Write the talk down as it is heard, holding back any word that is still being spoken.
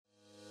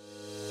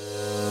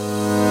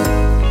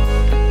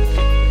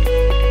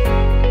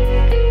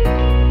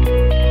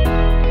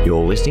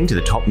listening to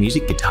the Top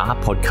Music Guitar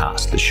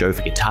Podcast, the show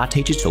for guitar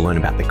teachers to learn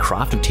about the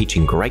craft of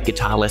teaching great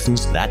guitar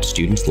lessons that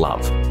students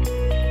love.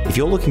 If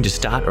you're looking to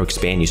start or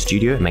expand your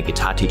studio and make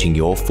guitar teaching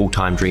your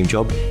full-time dream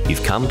job,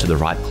 you've come to the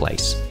right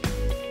place.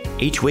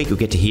 Each week, you'll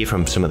get to hear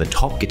from some of the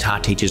top guitar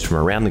teachers from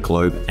around the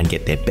globe and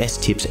get their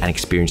best tips and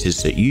experiences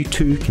so you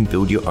too can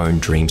build your own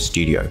dream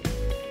studio.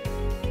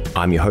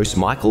 I'm your host,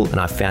 Michael, and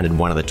I've founded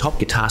one of the top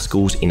guitar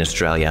schools in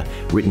Australia,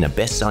 written a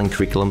best-selling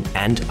curriculum,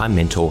 and I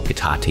mentor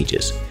guitar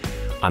teachers.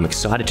 I'm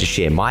excited to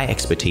share my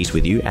expertise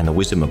with you and the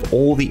wisdom of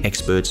all the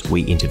experts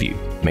we interview.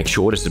 Make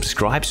sure to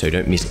subscribe so you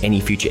don't miss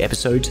any future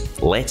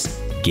episodes. Let's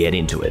get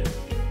into it.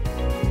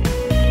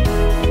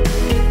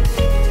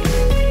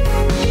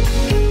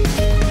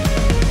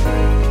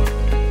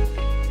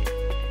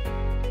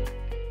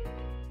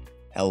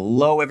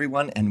 Hello,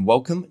 everyone, and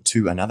welcome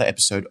to another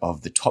episode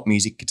of the Top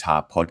Music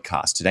Guitar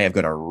Podcast. Today, I've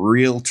got a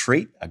real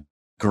treat, a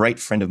great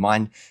friend of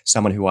mine,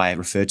 someone who I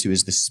refer to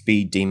as the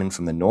speed demon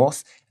from the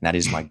north, and that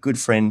is my good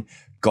friend,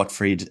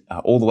 Gottfrid,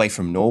 all the way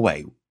from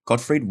Norway.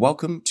 Gottfrid,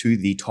 welcome to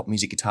the Top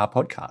Music Guitar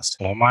Podcast.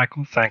 Well,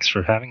 Michael, thanks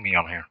for having me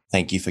on here.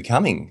 Thank you for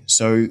coming.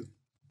 So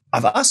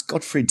I've asked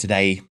Gottfrid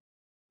today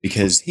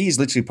because he is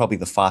literally probably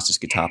the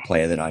fastest guitar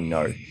player that I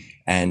know.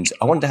 And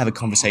I wanted to have a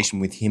conversation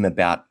with him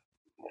about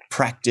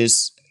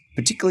practice,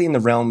 particularly in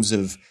the realms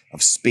of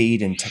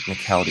speed and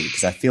technicality,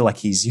 because I feel like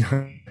he's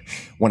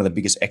one of the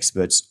biggest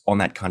experts on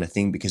that kind of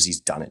thing because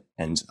he's done it.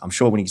 And I'm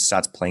sure when he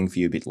starts playing for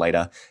you a bit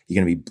later,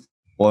 you're going to be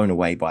blown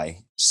away by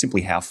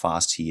simply how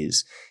fast he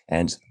is.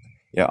 And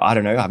I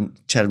don't know, I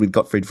haven't chatted with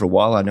Gottfrid for a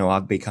while. I know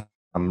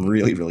I'm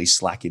really, really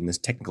slack in this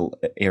technical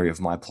area of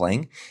my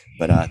playing,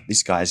 but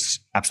this guy's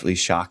absolutely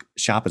sharp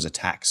as a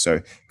tack.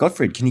 So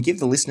Gottfrid, can you give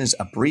the listeners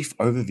a brief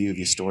overview of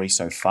your story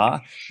so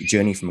far, your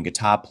journey from a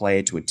guitar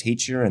player to a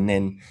teacher, and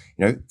then,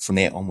 from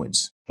there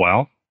onwards?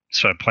 Well,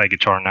 so I play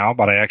guitar now,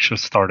 but I actually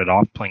started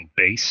off playing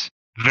bass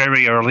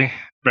very early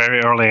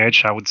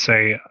age. I would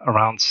say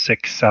around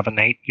 6, 7,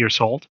 8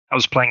 years old. I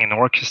was playing in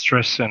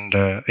orchestras and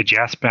a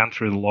jazz band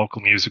through the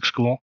local music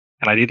school,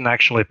 and I didn't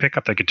actually pick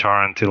up the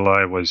guitar until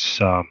I was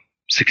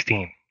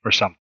 16 or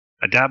something.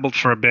 I dabbled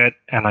for a bit,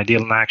 and I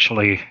didn't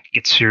actually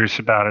get serious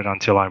about it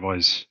until I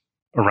was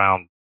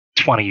around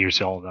 20 years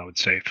old, I would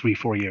say, 3,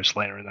 4 years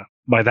later.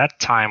 By that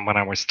time, when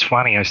I was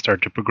 20, I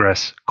started to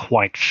progress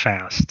quite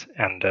fast,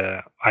 and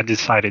I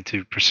decided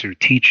to pursue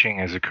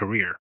teaching as a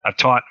career. I've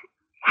taught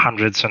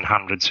hundreds and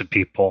hundreds of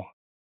people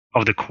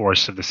over the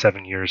course of the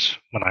 7 years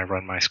when I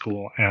run my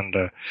school, and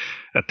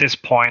at this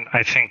point,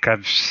 I think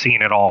I've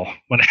seen it all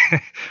when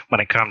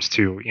it comes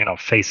to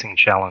facing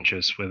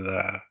challenges with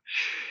a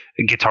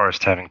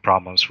guitarist having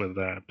problems with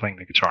playing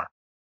the guitar.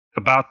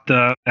 About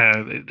the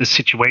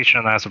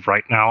situation as of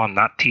right now, I'm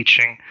not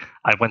teaching.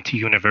 I went to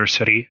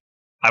university.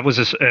 I was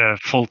a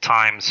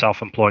full-time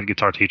self-employed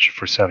guitar teacher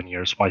for 7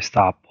 years. Why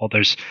stop? Well,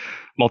 there's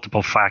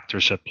multiple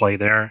factors at play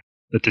there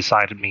that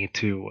decided me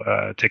to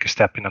take a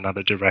step in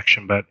another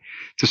direction. But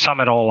to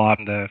sum it all up,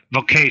 the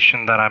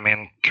vocation that I'm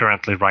in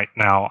currently right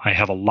now, I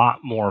have a lot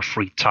more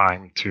free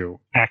time to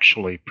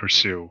actually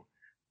pursue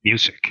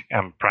music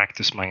and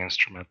practice my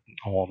instrument and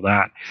all of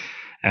that.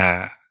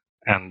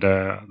 And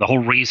the whole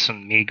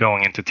reason me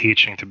going into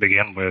teaching to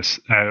begin with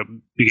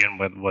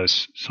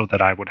was so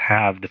that I would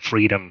have the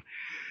freedom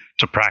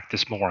to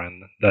practice more,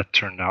 and that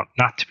turned out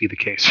not to be the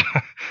case.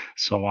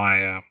 So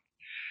I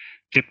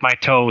dipped my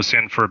toes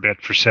in for a bit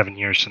for 7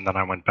 years, and then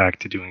I went back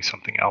to doing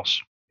something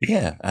else.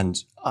 Yeah, and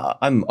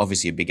I'm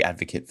obviously a big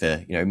advocate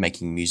for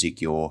making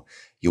music your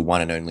one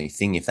and only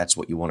thing if that's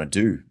what you want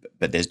to do.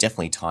 But there's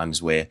definitely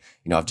times where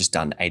I've just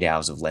done 8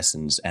 hours of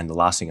lessons, and the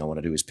last thing I want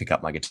to do is pick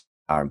up my guitar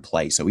and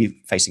play. So we're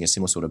facing a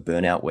similar sort of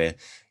burnout where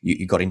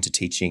you got into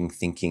teaching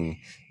thinking,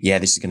 yeah,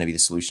 this is going to be the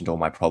solution to all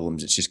my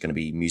problems. It's just going to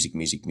be music,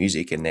 music,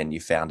 music, and then you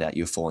found out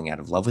you're falling out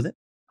of love with it.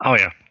 Oh,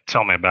 yeah.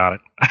 Tell me about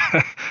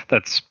it.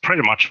 That's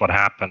pretty much what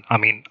happened. I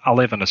mean, I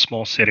live in a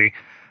small city.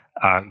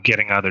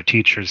 Getting other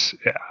teachers,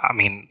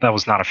 that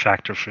was not a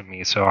factor for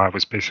me. So I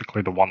was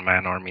basically the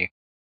one-man army.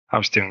 I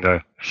was doing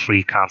the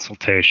free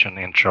consultation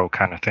intro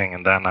kind of thing.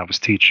 And then I was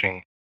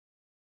teaching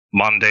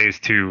Mondays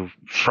to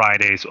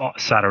Fridays,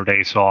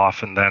 Saturdays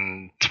off, and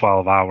then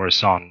 12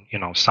 hours on,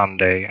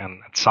 Sunday.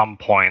 And at some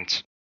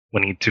point, we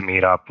need to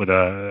meet up with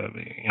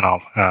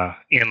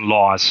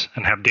in-laws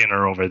and have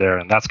dinner over there,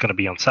 and that's going to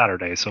be on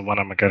Saturday. So when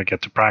am I going to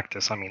get to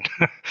practice? And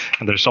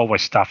there's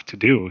always stuff to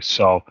do.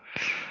 So,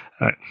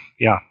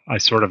 I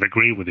sort of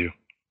agree with you,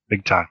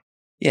 big time.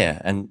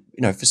 Yeah, and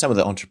for some of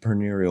the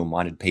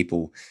entrepreneurial-minded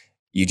people,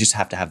 you just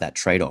have to have that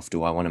trade-off.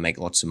 Do I want to make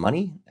lots of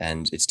money?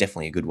 And it's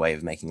definitely a good way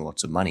of making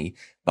lots of money.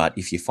 But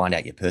if you find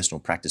out your personal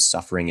practice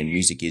suffering and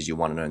music is your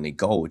one and only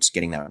goal, it's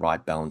getting that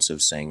right balance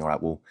of saying, all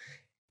right, well,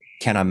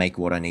 can I make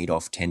what I need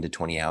off 10 to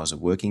 20 hours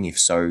of working? If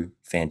so,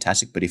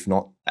 fantastic. But if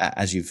not,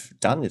 as you've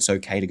done, it's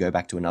okay to go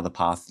back to another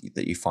path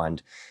that you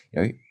find,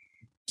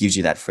 gives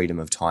you that freedom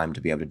of time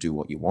to be able to do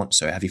what you want.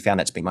 So have you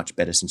found that's been much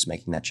better since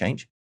making that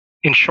change?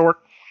 In short,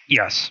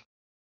 yes.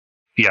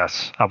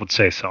 Yes, I would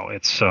say so.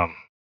 It's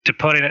to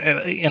put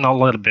it in a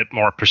little bit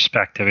more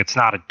perspective, it's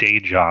not a day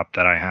job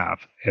that I have.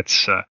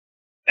 It's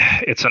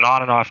it's an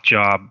on and off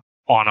job.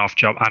 On off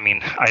job. I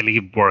mean, I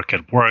leave work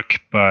at work,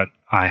 but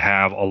I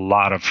have a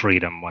lot of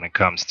freedom when it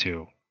comes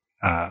to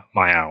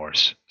my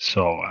hours.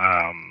 So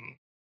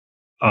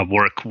a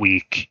work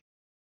week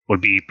would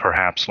be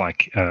perhaps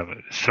like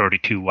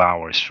 32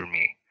 hours for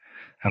me,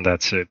 and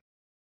that's a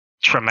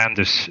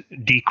tremendous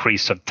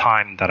decrease of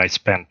time that I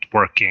spent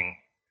working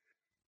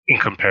in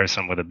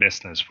comparison with a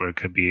business where it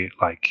could be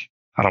like,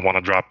 I don't want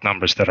to drop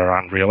numbers that are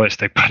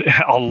unrealistic, but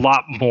a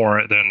lot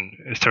more than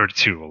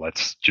 32.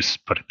 Let's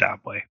just put it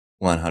that way.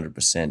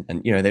 100%.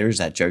 And, there is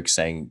that joke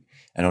saying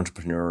an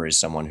entrepreneur is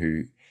someone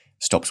who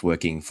stops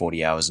working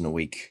 40 hours in a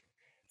week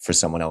for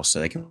someone else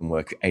so they can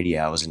work 80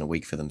 hours in a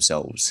week for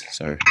themselves.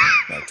 So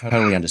I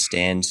totally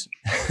understand.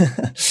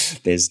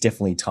 There's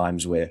definitely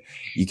times where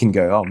you can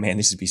go, oh man,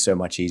 this would be so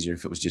much easier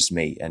if it was just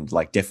me. And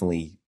like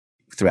definitely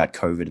throughout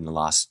COVID in the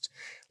last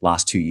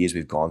 2 years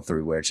we've gone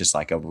through where it's just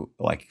like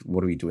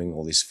what are we doing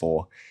all this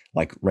for?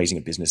 Like raising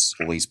a business,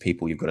 all these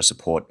people you've got to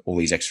support, all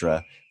these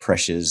extra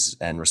pressures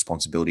and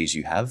responsibilities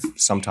you have.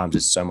 Sometimes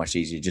it's so much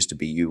easier just to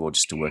be you or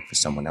just to work for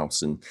someone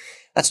else. And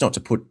that's not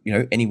to put,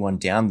 anyone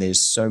down.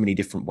 There's so many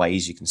different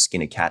ways you can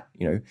skin a cat,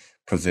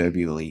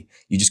 proverbially.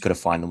 You just got to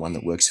find the one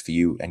that works for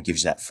you and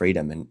gives you that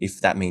freedom. And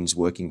if that means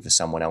working for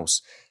someone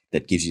else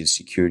that gives you the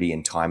security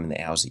and time and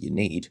the hours that you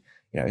need,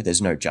 there's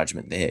no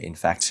judgment there. In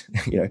fact,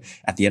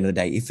 at the end of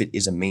the day, if it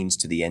is a means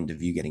to the end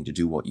of you getting to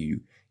do what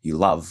you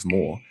love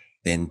more,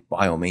 then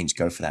by all means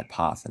go for that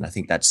path. And I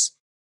think that's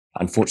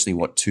unfortunately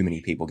what too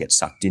many people get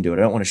sucked into. I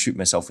don't want to shoot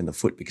myself in the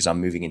foot because I'm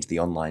moving into the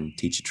online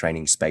teacher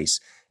training space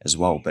as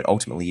well. But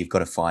ultimately, you've got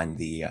to find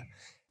the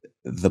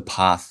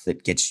path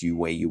that gets you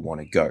where you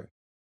want to go.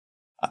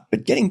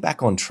 But getting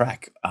back on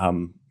track,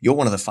 you're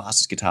one of the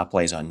fastest guitar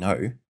players I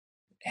know.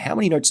 How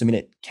many notes a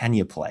minute can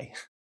you play?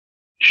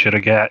 Should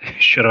have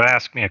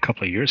asked me a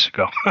couple of years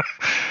ago. A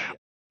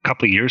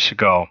couple of years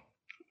ago,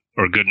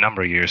 or a good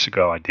number of years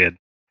ago, I did.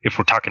 If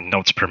we're talking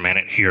notes per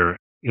minute here,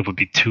 it would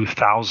be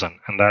 2,000,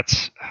 and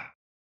that's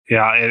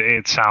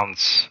it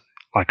sounds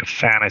like a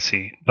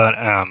fantasy. But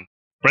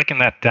breaking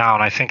that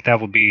down, I think that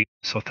would be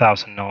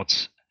 1,000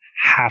 notes,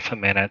 half a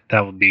minute.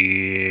 That would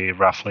be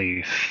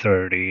roughly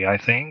 30, I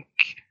think,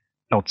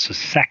 notes a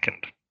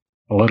second,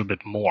 a little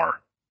bit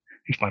more,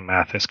 if my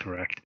math is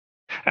correct.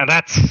 And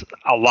that's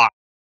a lot.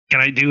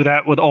 Can I do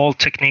that with all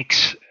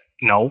techniques?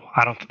 No,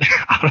 I don't.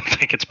 I don't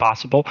think it's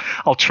possible.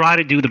 I'll try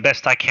to do the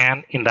best I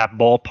can in that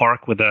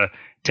ballpark with the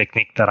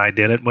technique that I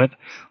did it with.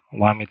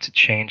 Allow me to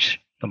change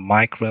the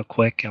mic real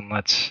quick and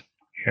let's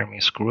hear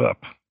me screw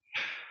up.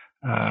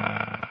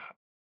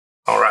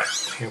 All right,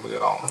 here we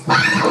go.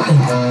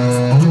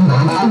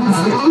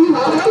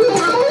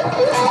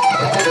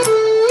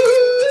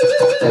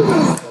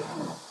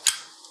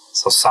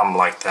 So something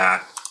like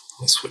that.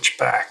 Let me switch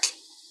back.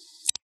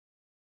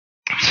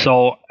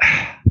 So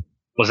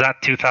was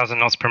that 2,000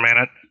 notes per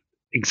minute?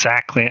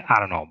 Exactly, I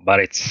don't know, but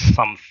it's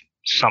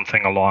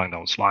something along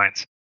those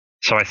lines.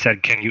 So I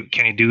said, can you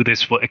do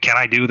this? Can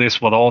I do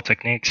this with all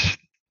techniques?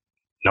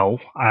 No,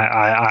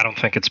 I don't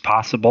think it's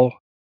possible.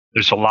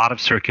 There's a lot of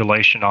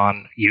circulation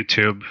on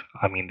YouTube.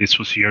 I mean, this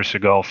was years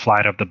ago.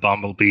 Flight of the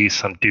Bumblebee.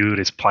 Some dude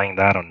is playing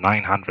that on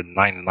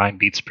 999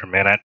 beats per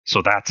minute.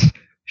 So that's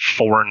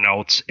 4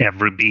 notes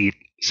every beat.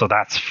 So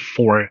that's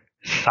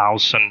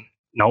 4,000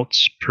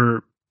 notes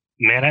per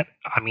minute.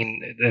 I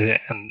mean,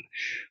 and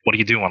what are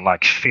you doing?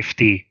 Like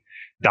 50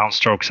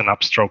 downstrokes and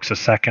upstrokes a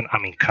second? I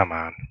mean, come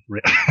on.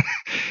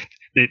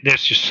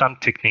 There's just some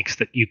techniques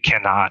that you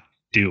cannot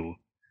do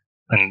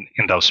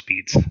in those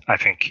speeds. I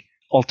think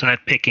alternate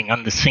picking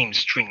on the same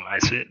string,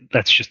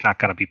 that's just not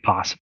going to be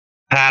possible.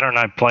 Pattern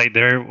I played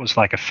there was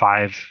like a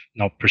 5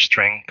 note per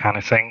string kind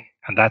of thing,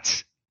 and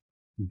that's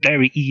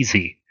very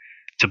easy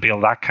to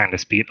build that kind of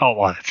speed. Oh,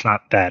 well, it's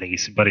not that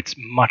easy, but it's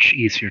much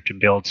easier to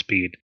build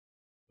speed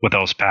with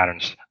those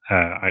patterns.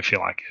 I feel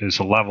like there's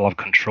a level of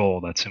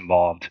control that's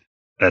involved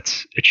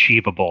that's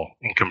achievable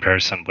in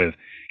comparison with,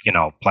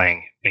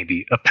 playing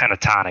maybe a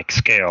pentatonic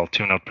scale,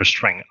 2 note per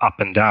string, up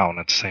and down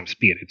at the same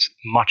speed. It's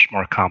much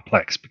more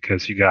complex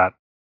because you got,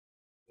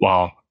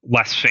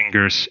 less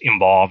fingers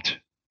involved,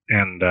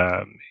 and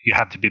you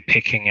have to be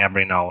picking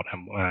every note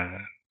and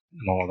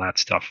all of that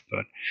stuff.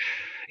 But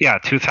yeah,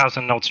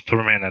 2,000 notes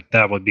per minute,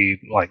 that would be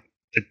like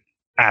the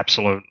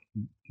absolute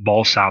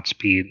balls out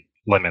speed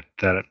limit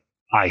that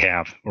I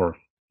have or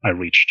I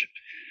reached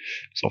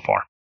so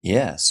far.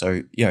 Yeah,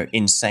 so,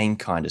 insane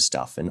kind of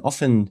stuff. And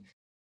often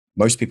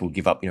most people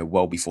give up,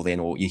 well before then,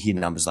 or you hear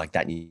numbers like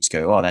that and you just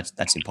go, oh,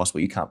 that's impossible.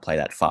 You can't play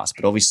that fast.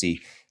 But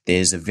obviously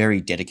there's a very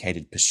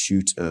dedicated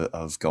pursuit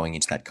of going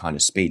into that kind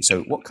of speed.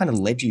 So what kind of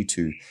led you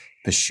to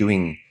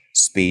pursuing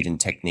speed and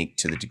technique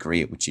to the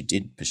degree at which you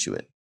did pursue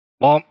it?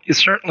 Well, it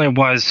certainly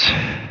was,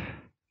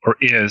 or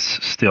is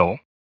still,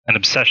 an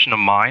obsession of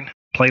mine.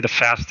 Play the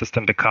fastest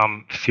and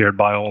become feared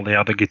by all the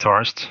other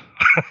guitarists.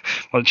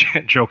 Well,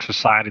 jokes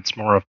aside, it's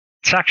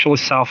actually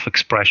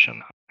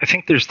self-expression. I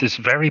think there's this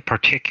very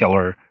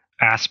particular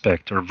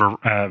aspect or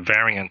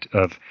variant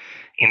of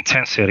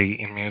intensity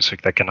in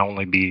music that can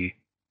only be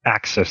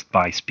accessed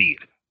by speed.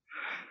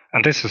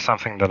 And this is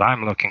something that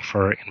I'm looking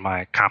for in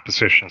my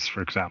compositions,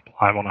 for example.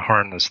 I want to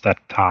harness that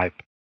type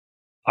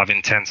of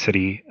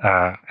intensity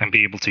and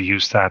be able to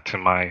use that to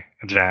my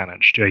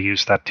advantage. Do I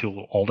use that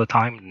tool all the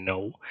time?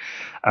 No.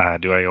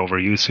 Do I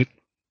overuse it?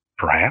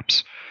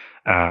 Perhaps.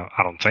 I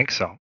don't think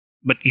so.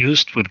 But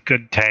used with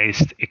good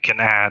taste, it can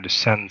add a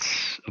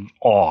sense of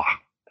awe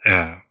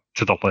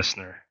to the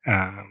listener.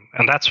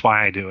 And that's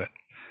why I do it.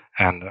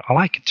 And I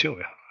like it too.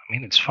 I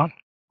mean, it's fun.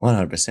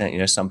 100%. You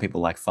know, some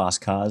people like fast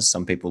cars.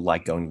 Some people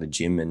like going to the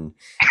gym and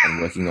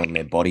working on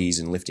their bodies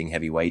and lifting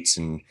heavy weights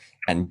and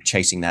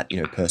chasing that,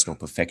 you know, personal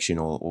perfection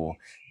or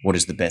what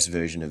is the best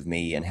version of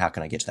me and how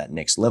can I get to that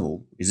next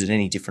level? Is it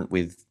any different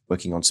with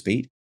working on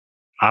speed?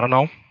 I don't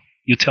know.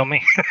 You tell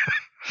me.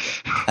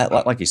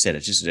 Like you said,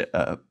 it's just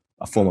a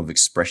form of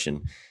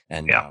expression.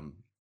 And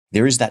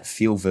there is that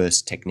feel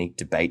versus technique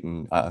debate.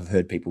 And I've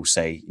heard people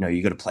say, you know,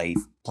 you got to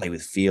play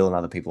with feel, and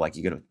other people like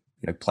you got to,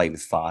 you know, play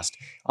with fast.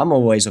 I'm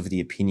always of the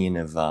opinion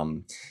of,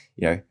 you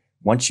know,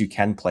 once you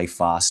can play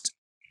fast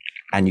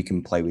and you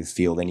can play with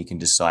feel, then you can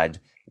decide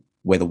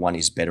whether one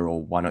is better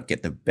or why not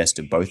get the best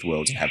of both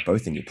worlds and have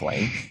both in your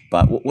playing.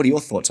 But what are your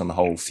thoughts on the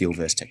whole feel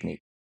versus technique?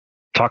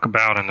 Talk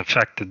about an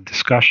affected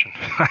discussion.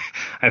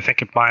 I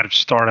think it might have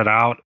started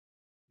out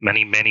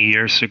many, many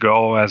years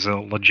ago as a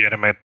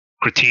legitimate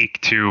critique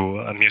to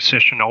a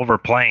musician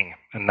overplaying,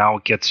 and now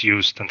it gets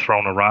used and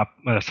thrown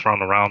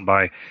around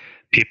by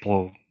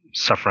people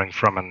suffering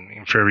from an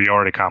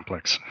inferiority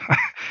complex.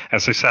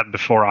 As I said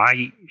before,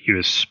 I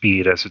use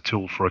speed as a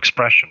tool for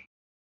expression.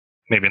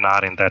 Maybe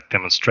not in that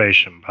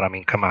demonstration, but I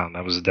mean, come on,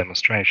 that was a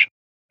demonstration.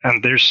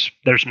 And there's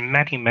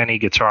many, many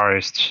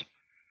guitarists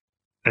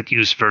that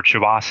use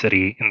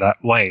virtuosity in that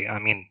way. I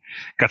mean,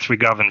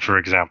 Gottfrid, for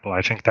example,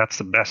 I think that's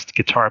the best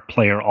guitar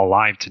player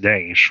alive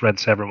today. He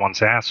shreds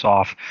everyone's ass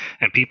off,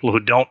 and people who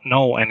don't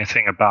know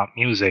anything about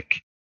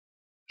music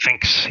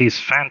thinks he's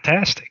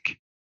fantastic.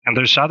 And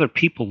there's other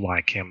people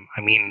like him.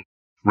 I mean,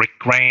 Rick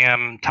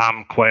Graham,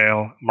 Tom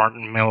Quayle,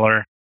 Martin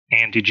Miller,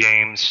 Andy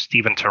James,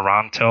 Stephen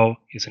Taranto.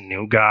 He's a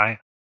new guy.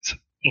 It's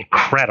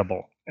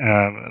incredible.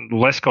 The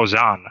list goes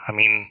on. I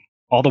mean,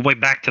 all the way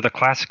back to the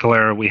classical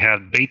era, we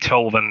had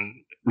Beethoven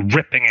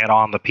ripping it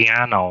on the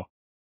piano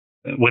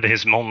with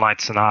his Moonlight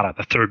Sonata,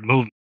 the third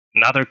movement.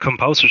 And other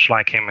composers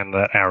like him in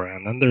that era.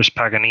 And then there's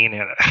Paganini.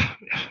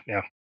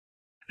 Yeah.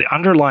 The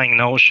underlying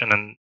notion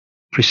and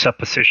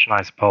presupposition,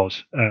 I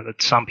suppose,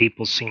 that some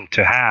people seem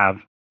to have,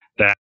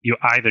 that you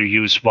either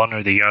use one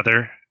or the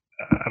other.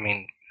 I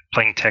mean,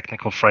 playing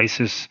technical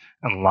phrases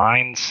and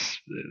lines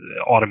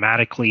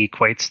automatically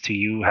equates to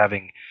you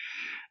having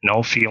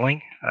no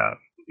feeling.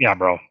 Yeah,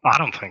 bro, I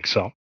don't think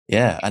so.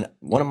 Yeah, and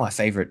one of my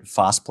favorite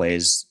fast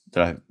players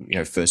that I, you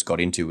know, first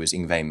got into was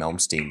Yngwie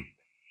Malmsteen.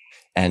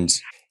 And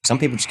some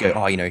people just go,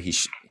 oh, you know,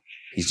 he's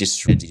just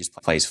shreds, he just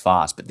plays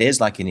fast. But there's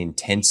like an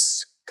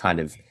intense kind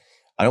of,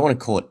 I don't want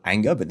to call it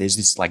anger, but there's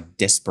this like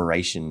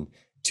desperation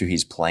to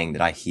his playing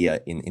that I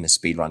hear in the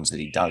speed runs that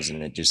he does.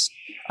 And it just,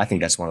 I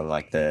think that's one of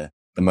like the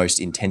most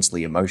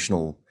intensely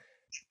emotional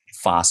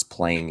fast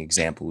playing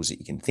examples that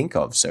you can think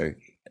of. So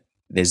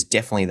there's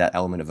definitely that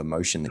element of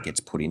emotion that gets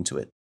put into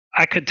it.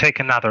 I could take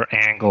another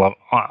angle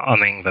on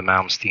Yngwie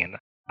Malmsteen.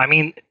 I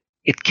mean,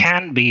 it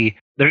can be,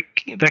 there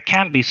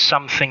can be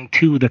something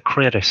to the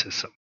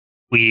criticism.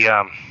 We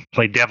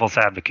play devil's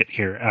advocate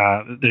here.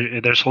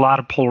 There's a lot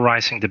of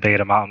polarizing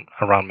debate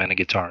around many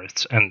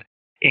guitarists. And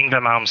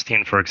Yngwie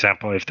Malmsteen, for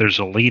example, if there's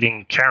a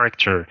leading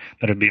character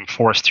that had been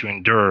forced to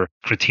endure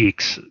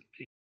critiques,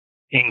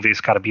 Yngwie's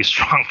got to be a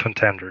strong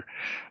contender.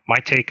 My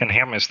take on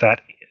him is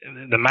that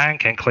the man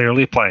can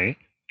clearly play.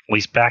 At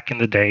least back in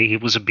the day, he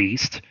was a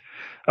beast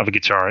of a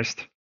guitarist.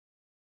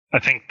 I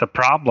think the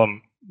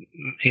problem,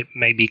 it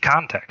may be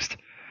context.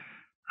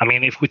 I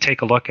mean, if we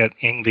take a look at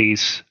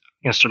Yngwie's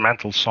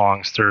instrumental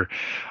songs, they're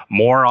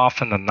more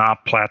often than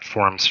not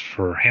platforms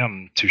for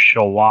him to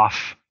show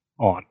off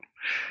on.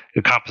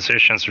 The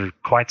compositions are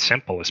quite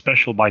simple,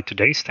 especially by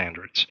today's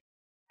standards.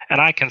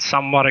 And I can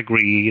somewhat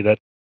agree that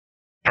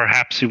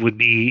perhaps it would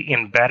be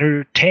in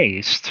better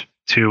taste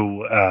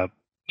to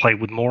play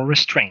with more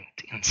restraint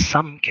in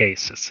some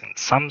cases, in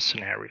some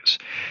scenarios.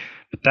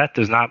 But that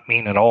does not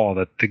mean at all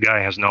that the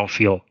guy has no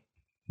feel,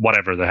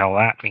 whatever the hell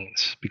that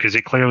means, because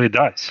it clearly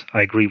does.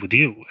 I agree with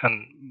you.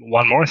 And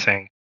one more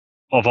thing,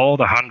 of all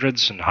the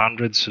hundreds and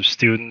hundreds of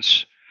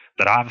students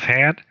that I've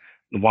had,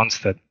 the ones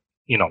that,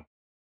 you know,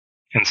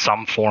 in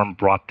some form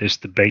brought this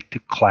debate to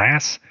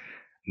class,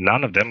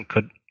 none of them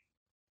could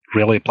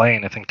really play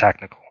anything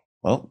technical.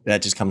 Well,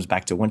 that just comes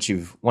back to once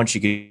you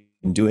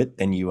can do it,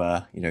 then you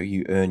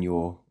you earn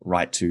your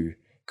right to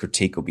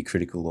critique or be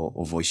critical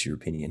or voice your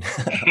opinion.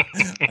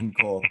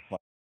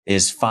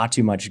 There's far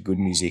too much good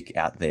music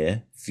out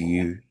there for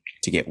you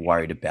to get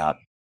worried about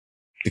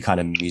the kind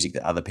of music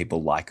that other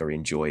people like or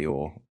enjoy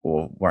or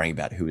worrying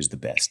about who is the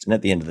best. And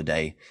at the end of the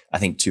day, I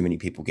think too many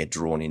people get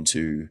drawn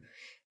into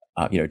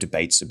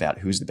debates about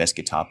who's the best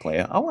guitar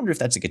player. I wonder if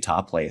that's a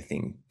guitar player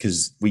thing,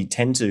 because we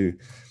tend to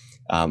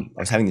I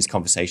was having this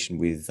conversation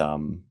with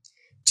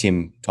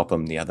Tim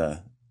Topham,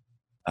 the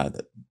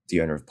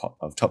owner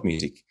of Top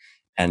Music,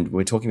 And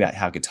we're talking about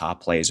how guitar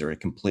players are a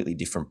completely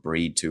different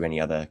breed to any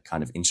other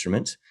kind of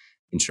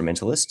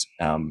instrumentalist,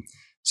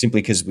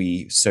 simply because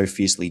we so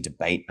fiercely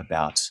debate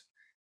about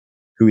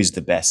who is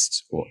the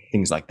best or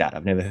things like that.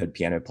 I've never heard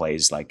piano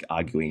players like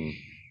arguing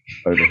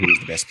over who is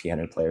the best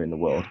piano player in the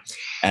world.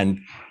 And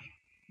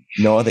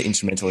no other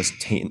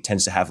instrumentalist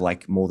tends to have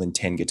like more than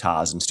 10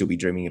 guitars and still be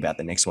dreaming about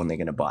the next one they're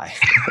going to buy.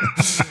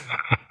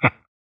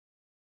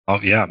 Oh,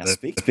 yeah. Now,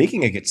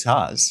 speaking of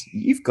guitars,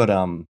 you've got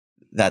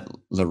that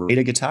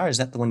Loretta guitar. Is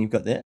that the one you've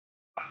got there?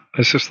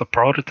 This is the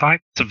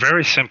prototype. It's a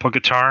very simple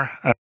guitar.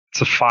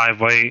 It's a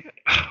 5-way,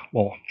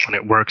 well, when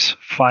it works,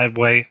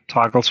 5-way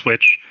toggle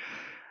switch.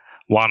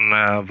 One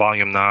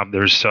volume knob.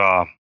 There's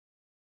I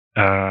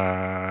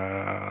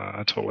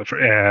totally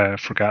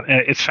forgot.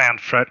 It's fan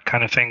fret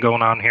kind of thing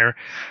going on here.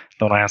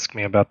 Don't ask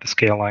me about the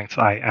scale length.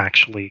 I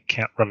actually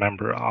can't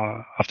remember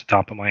off the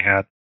top of my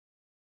head.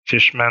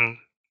 Fishman,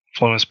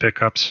 Fluence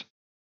pickups,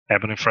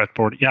 ebony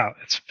fretboard. Yeah,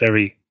 it's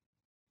very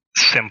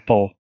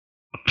simple,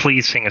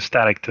 pleasing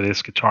aesthetic to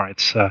this guitar.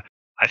 It's I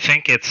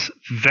think it's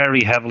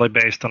very heavily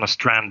based on a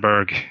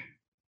Strandberg,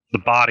 the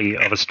body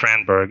of a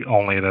Strandberg,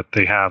 only that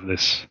they have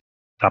this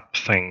top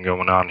thing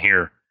going on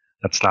here.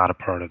 That's not a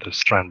part of the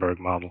Strandberg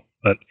model.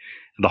 But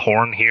the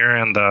horn here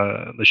and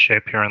the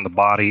shape here and the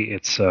body,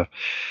 it's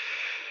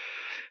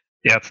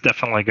it's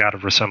definitely got a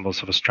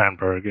resemblance of a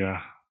Strandberg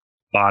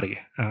body.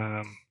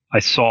 I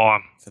saw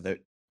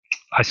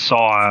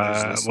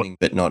listening,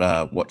 but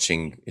not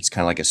watching. It's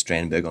kind of like a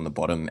Strandberg on the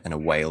bottom and a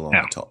whale on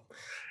the top.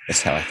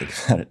 That's how I think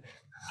about it.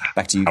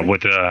 Back to you.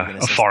 With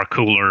a far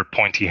cooler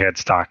pointy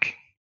headstock.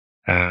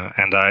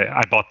 And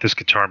I bought this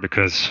guitar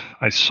because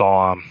I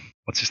saw,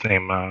 what's his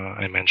name?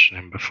 I mentioned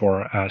him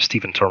before,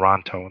 Stephen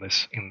Toronto,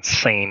 this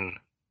insane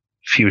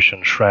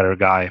fusion shredder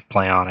guy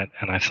play on it.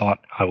 And I thought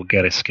I would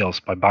get his skills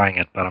by buying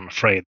it, but I'm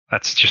afraid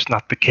that's just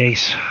not the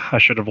case. I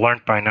should have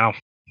learned by now.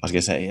 I was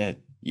going to say, yeah,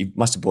 you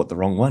must have bought the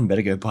wrong one.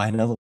 Better go buy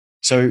another.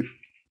 So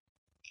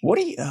what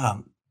do you,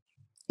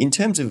 in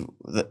terms of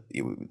the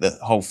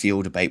whole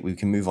field debate, we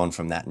can move on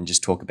from that and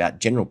just talk about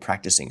general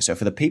practicing. So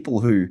for the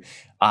people who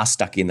are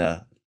stuck in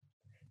the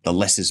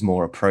less is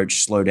more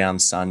approach, slow down,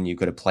 son, you've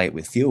got to play it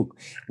with feel.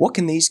 What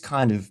can these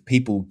kind of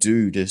people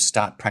do to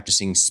start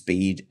practicing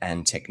speed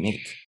and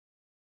technique?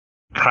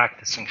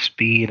 Practicing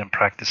speed and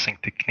practicing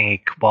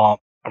technique. Well,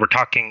 we're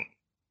talking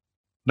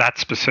that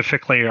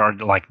specifically, or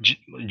like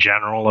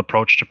general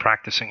approach to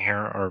practicing here?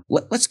 Or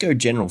let's go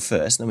general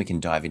first, then we can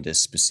dive into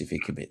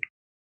specific a bit.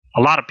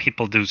 A lot of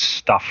people do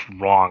stuff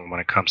wrong when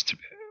it comes to,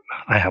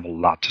 I have a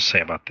lot to say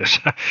about this,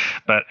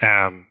 but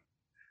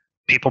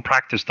people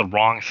practice the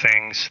wrong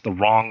things, the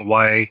wrong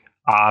way,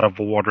 out of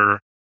order.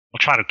 I'll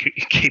try to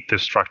keep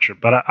this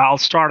structured, but I'll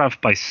start off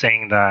by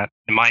saying that,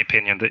 in my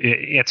opinion,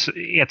 it's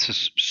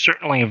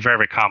certainly a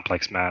very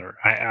complex matter.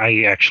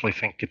 I actually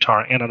think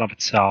guitar in and of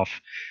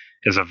itself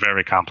is a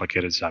very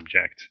complicated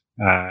subject,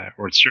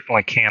 or it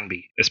certainly can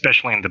be,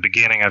 especially in the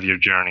beginning of your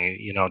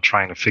journey,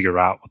 trying to figure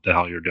out what the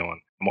hell you're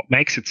doing. And what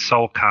makes it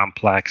so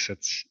complex,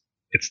 it's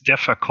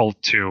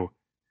difficult to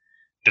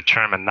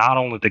determine not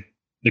only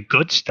the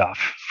good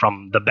stuff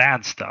from the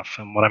bad stuff.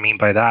 And what I mean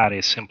by that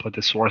is simply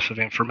the source of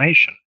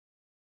information.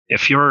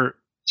 If your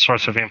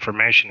source of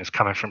information is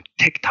coming from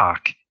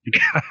TikTok, you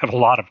have a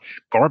lot of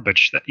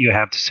garbage that you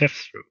have to sift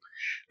through,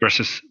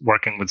 versus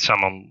working with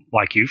someone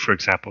like you, for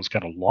example, who's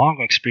got a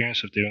long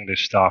experience of doing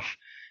this stuff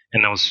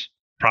and knows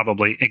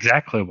probably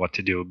exactly what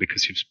to do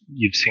because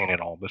you've seen it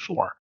all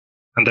before.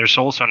 And there's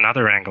also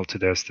another angle to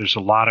this. There's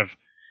a lot of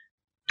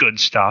good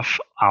stuff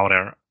out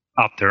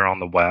there on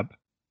the web,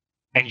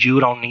 and you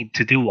don't need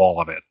to do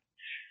all of it.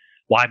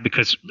 Why?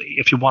 Because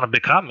if you want to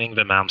become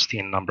Yngwie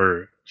Malmsteen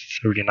number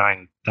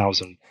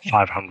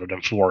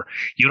 39,504,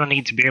 you don't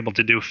need to be able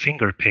to do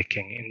finger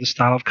picking in the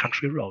style of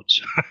Country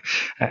Roads.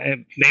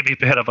 Maybe a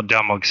bit of a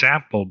dumb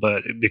example,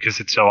 but because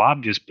it's so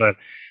obvious. But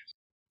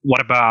what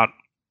about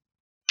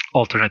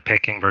alternate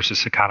picking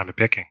versus economy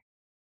picking?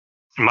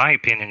 In my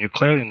opinion, you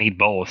clearly need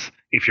both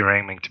if you're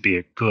aiming to be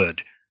a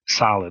good,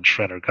 solid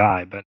shredder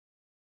guy. But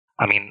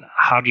I mean,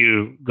 how do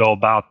you go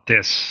about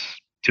this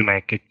to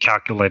make a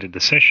calculated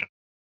decision?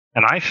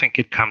 And I think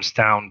it comes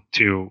down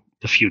to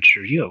the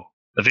future you,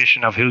 the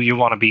vision of who you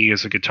want to be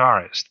as a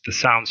guitarist, the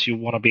sounds you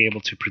want to be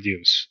able to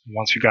produce.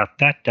 Once you got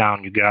that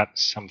down, you got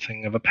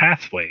something of a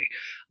pathway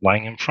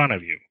lying in front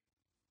of you.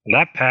 And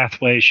that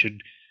pathway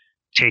should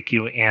take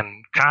you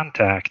in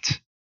contact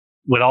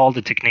with all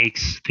the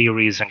techniques,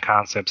 theories, and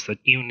concepts that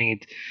you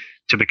need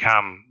to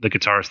become the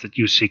guitarist that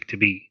you seek to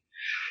be.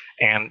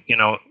 And,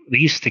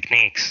 these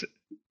techniques,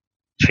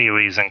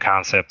 theories, and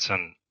concepts,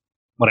 and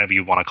whatever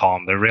you want to call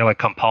them, they're really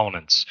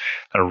components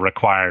that are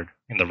required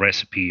in the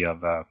recipe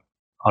of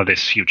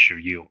this future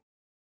you.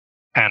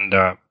 And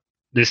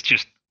this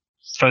just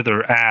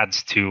further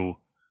adds to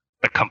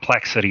the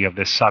complexity of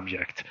this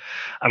subject.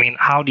 I mean,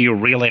 how do you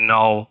really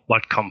know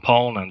what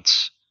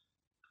components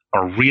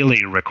are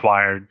really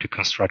required to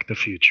construct the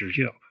future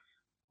you?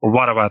 Or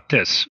what about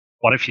this?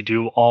 What if you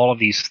do all of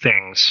these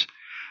things,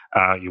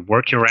 you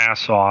work your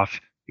ass off,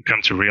 you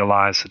come to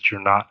realize that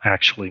you're not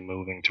actually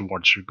moving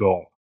towards your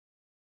goal.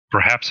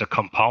 Perhaps a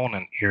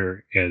component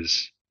here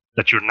is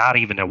that you're not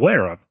even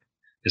aware of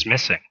is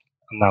missing.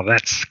 Now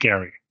that's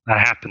scary. That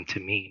happened to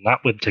me, not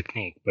with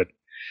technique, but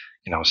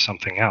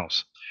something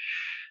else,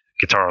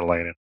 guitar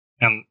related.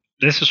 And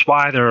this is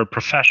why there are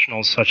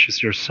professionals such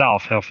as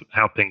yourself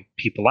helping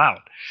people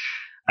out.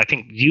 I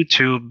think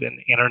YouTube and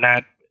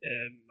internet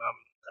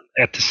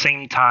at the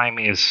same time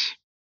is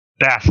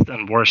best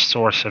and worst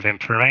source of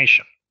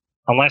information.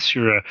 Unless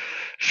you're a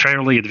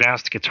fairly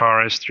advanced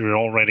guitarist,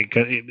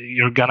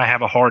 you're gonna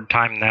have a hard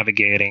time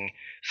navigating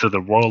through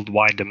the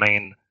worldwide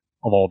domain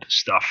of all this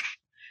stuff.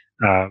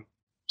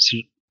 So,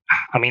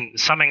 I mean,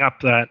 summing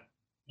up that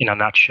in a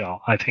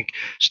nutshell, I think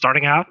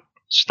starting out,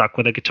 stuck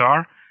with a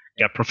guitar,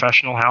 get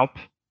professional help.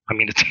 I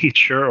mean, a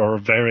teacher or a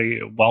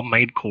very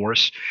well-made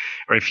course,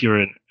 or if you're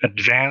an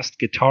advanced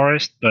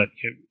guitarist but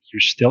you're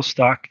still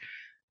stuck,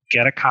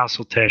 get a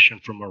consultation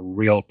from a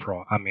real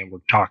pro. I mean, we're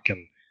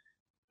talking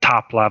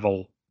top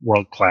level,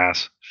 world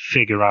class,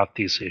 figure out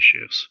these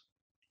issues.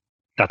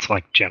 That's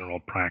like general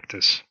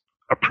practice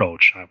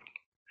approach.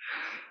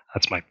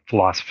 That's my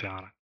philosophy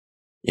on it.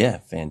 Yeah,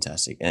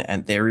 fantastic.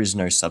 And there is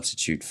no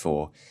substitute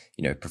for,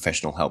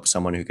 professional help,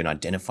 someone who can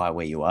identify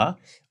where you are,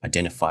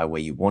 identify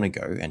where you want to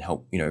go, and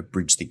help,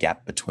 bridge the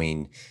gap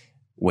between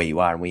where you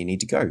are and where you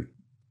need to go.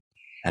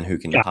 And who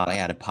can lay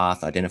out a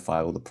path,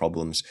 identify all the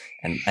problems,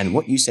 and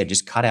what you said,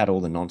 just cut out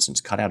all the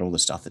nonsense, cut out all the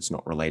stuff that's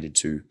not related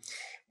to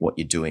what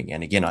you're doing.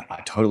 And again,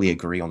 I totally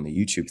agree on the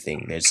YouTube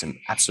thing. There's some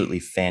absolutely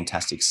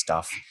fantastic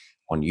stuff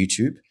on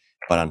YouTube,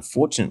 but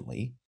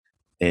unfortunately,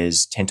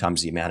 there's 10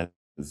 times the amount of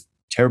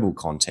terrible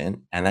content,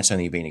 and that's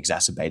only been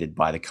exacerbated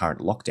by the current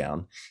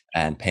lockdown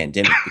and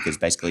pandemic, because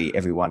basically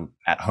everyone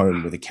at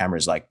home with a camera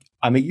is like,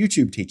 I'm a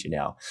YouTube teacher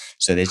now.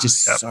 So there's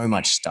just so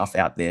much stuff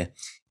out there.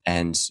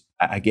 And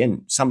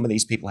again, some of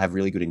these people have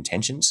really good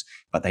intentions,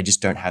 but they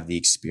just don't have the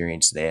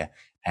experience there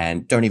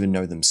and don't even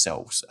know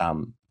themselves.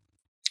 And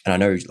I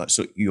know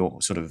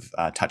you're sort of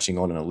touching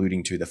on and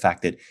alluding to the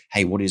fact that,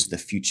 hey, what is the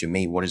future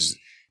me? What is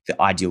the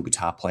ideal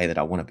guitar player that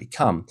I want to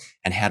become?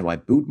 And how do I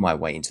build my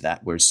way into that?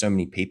 Whereas so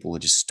many people are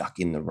just stuck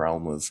in the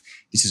realm of,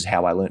 this is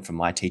how I learned from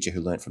my teacher, who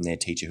learned from their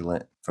teacher, who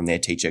learned from their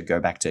teacher, go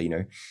back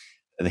to,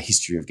 the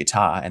history of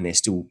guitar, and they're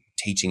still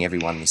teaching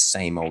everyone this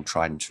same old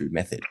tried and true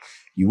method.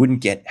 You wouldn't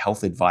get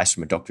health advice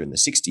from a doctor in the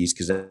 60s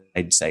because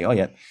they'd say, oh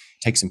yeah,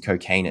 take some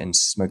cocaine and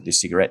smoke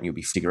this cigarette and you'll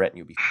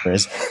be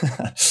whereas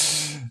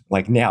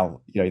like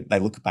now, they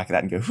look back at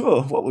that and go,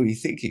 oh, what were we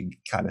thinking,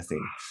 kind of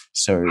thing.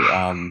 So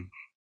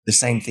the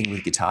same thing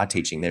with guitar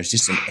teaching. There's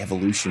just an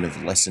evolution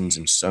of lessons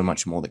and so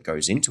much more that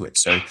goes into it.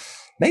 So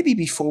maybe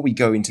before we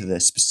go into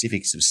the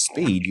specifics of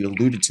speed, you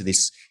alluded to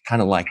this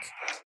kind of like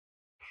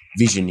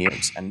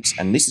visioneers.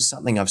 And this is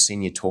something I've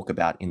seen you talk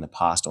about in the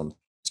past on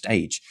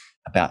stage,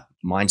 about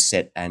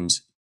mindset and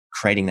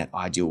creating that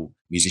ideal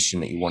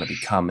musician that you want to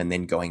become and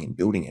then going and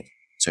building it.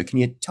 So can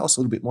you tell us a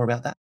little bit more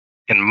about that?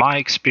 In my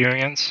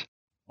experience,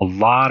 a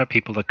lot of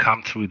people that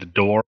come through the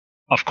door,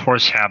 of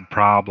course, have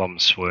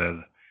problems with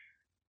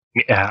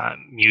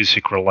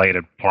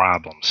music-related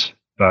problems,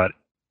 but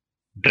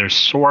they're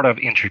sort of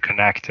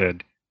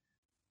interconnected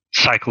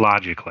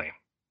psychologically.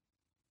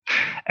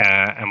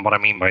 And what I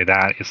mean by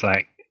that is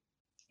like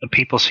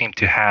people seem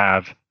to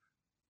have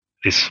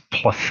this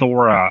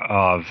plethora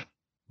of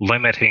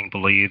limiting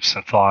beliefs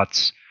and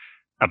thoughts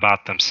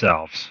about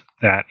themselves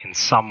that in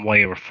some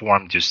way or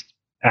form just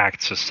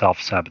acts as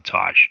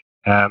self-sabotage.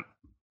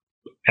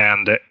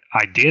 And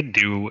I did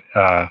do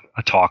a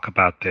talk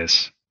about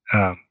this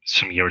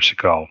some years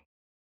ago.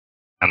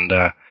 And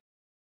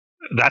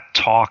that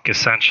talk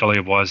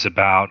essentially was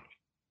about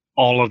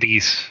all of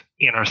these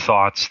inner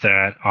thoughts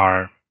that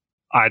are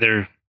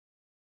either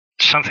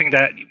something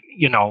that,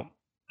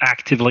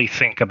 actively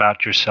think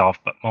about yourself,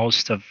 but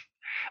most of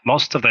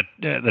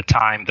the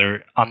time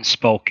they're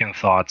unspoken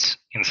thoughts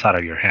inside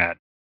of your head.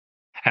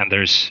 And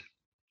there's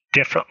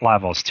different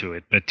levels to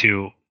it, but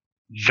to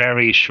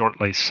very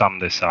shortly sum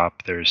this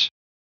up, there's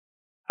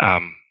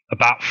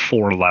about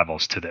 4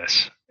 levels to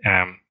this.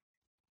 And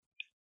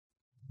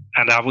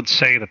I would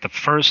say that the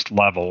first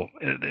level,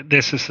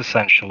 this is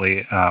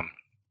essentially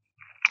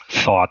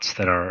thoughts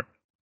that are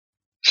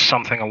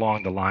something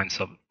along the lines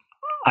of,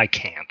 I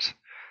can't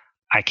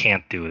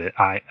do it.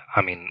 I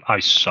mean, I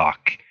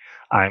suck.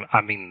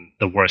 I mean,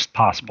 the worst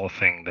possible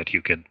thing that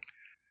you could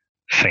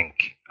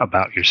think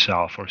about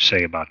yourself or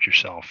say about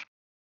yourself.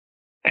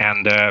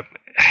 And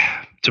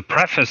to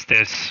preface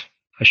this,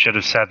 I should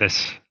have said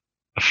this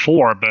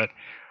before, but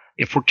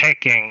if we're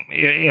talking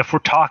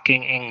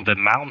Yngwie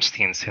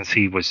Malmsteen, since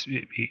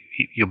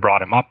you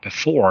brought him up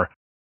before,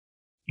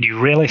 do you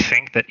really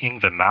think that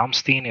Yngwie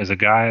Malmsteen is a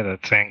guy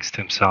that thinks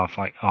to himself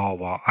like, oh,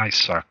 well, I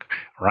suck,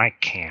 or I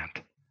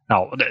can't?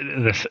 No,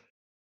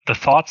 the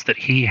thoughts that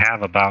he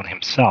have about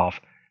himself,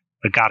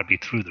 they got to be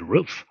through the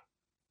roof.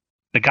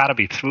 They got to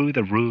be through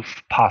the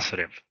roof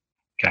positive.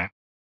 Okay.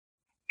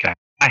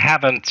 I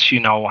haven't,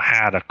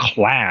 had a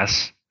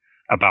class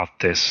about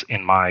this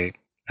in my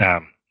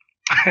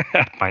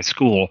at my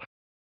school,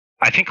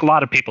 I think a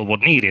lot of people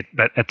would need it,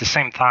 but at the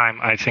same time,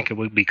 I think it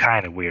would be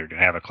kind of weird to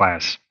have a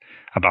class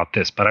about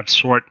this. But I've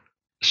sort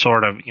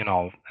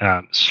of,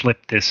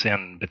 slipped this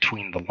in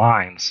between the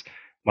lines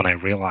when I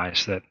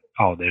realized that,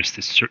 oh, there's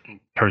this certain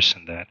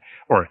person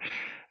or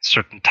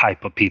certain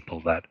type of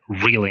people that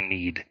really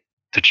need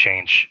to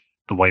change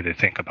the way they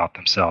think about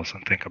themselves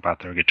and think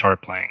about their guitar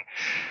playing.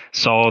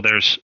 So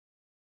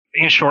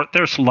in short,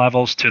 there's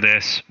levels to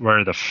this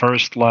where the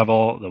first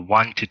level, the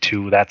 1 to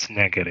 2, that's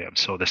negative.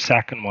 So the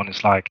second one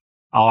is like,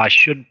 oh, I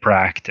should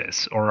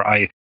practice, or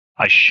I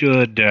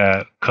should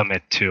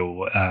commit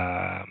to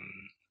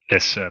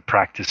this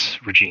practice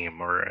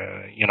regime,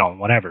 or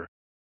whatever.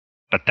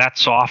 But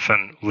that's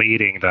often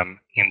leading them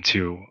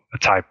into a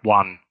type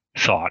 1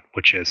 thought,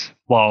 which is,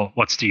 well,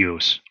 what's the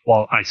use?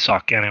 Well, I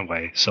suck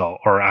anyway,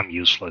 or I'm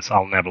useless.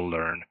 I'll never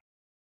learn.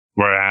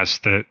 Whereas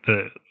the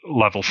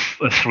level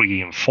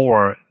 3 and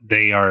 4,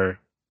 they are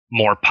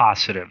more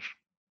positive,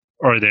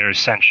 or they're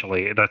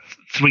essentially, the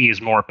 3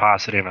 is more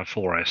positive and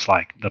 4 is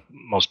like the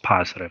most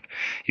positive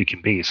you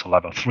can be. So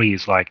level 3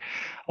 is like,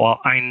 well,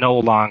 I no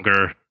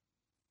longer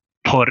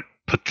put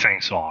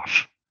things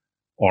off,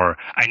 or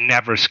I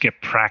never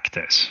skip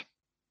practice,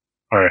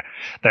 or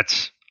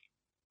that's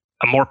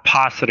a more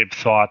positive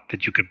thought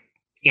that you could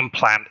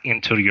implant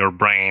into your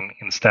brain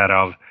instead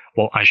of,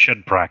 well, I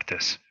should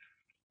practice.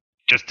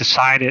 Just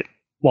decide it,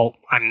 well,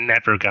 I'm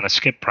never going to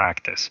skip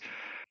practice.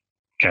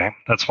 Okay,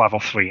 that's level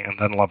 3. And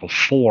then level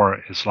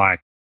 4 is like,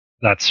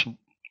 that's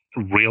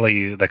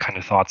really the kind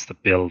of thoughts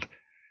that build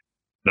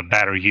the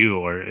better you,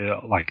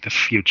 or like the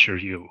future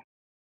you.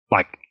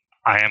 Like,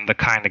 I am the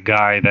kind of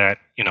guy that,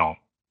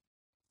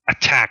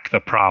 attack the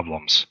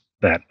problems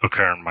that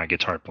occur in my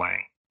guitar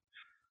playing.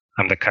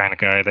 I'm the kind of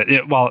guy that,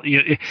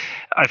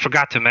 I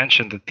forgot to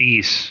mention that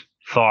these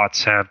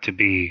thoughts have to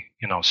be,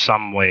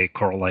 some way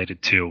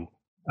correlated to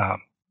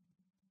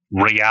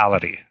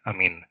reality. I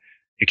mean,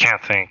 you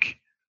can't think,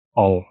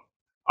 oh,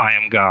 I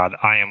am God.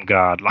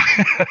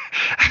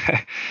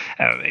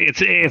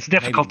 It's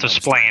difficult to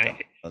explain.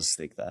 Does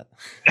think that.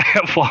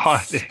 Well,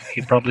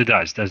 he probably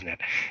does, doesn't it?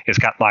 It's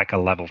got like a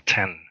level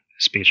 10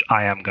 speech.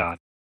 I am God.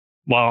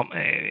 Well,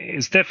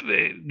 it's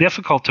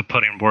difficult to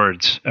put in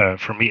words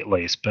for me at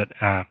least, but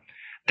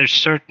there's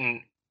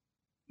certainly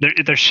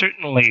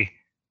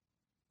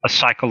a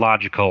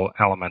psychological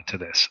element to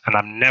this, and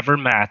I've never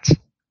met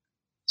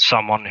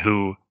someone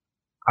who,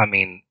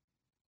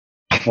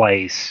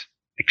 plays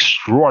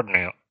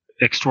extraordinarily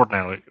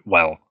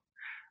well,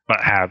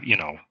 but have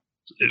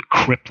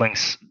crippling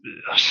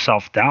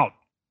self-doubt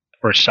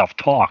or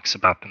self-talks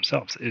about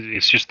themselves.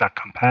 It's just not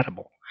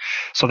compatible.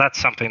 So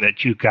that's something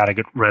that you got to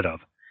get rid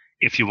of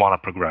if you want to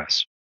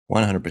progress.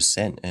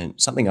 100%. And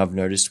something I've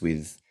noticed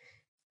with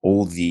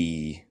all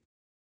the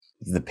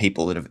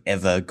people that have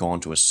ever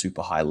gone to a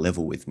super high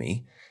level with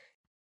me,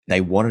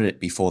 they wanted it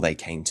before they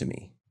came to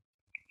me.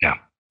 Yeah.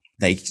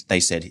 They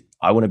said,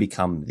 I want to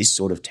become this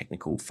sort of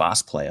technical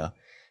fast player,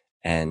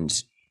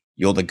 and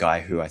you're the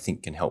guy who I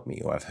think can help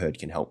me, or I've heard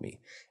can help me.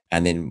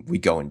 And then we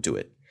go and do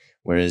it.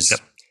 Whereas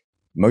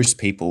most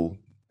people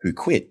who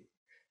quit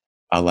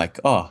are like,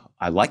 oh,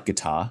 I like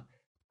guitar.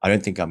 I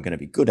don't think I'm going to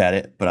be good at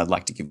it, but I'd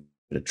like to give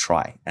it a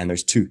try. And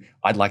there's two,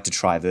 I'd like to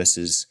try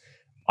versus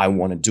I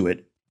want to do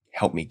it,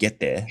 help me get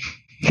there.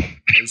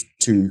 Those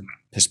two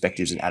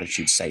perspectives and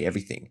attitudes say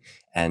everything.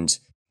 And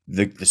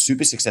the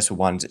super successful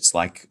ones, it's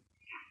like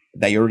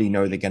they already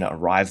know they're going to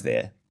arrive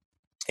there.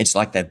 It's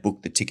like they've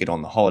booked the ticket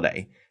on the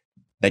holiday.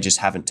 They just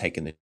haven't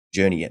taken the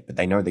journey yet, but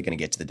they know they're going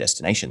to get to the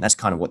destination. That's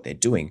kind of what they're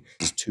doing.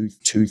 Is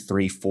 2,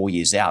 3, 4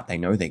 years out, they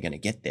know they're going to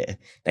get there.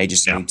 They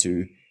just need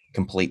to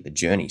complete the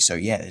journey. So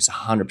yeah, there's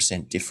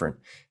 100%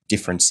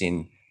 difference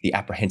in the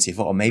apprehensive,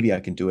 oh, maybe I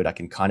can do it. I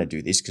can kind of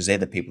do this, because they're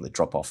the people that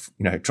drop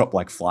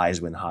like flies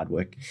when hard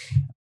work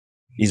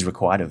is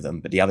required of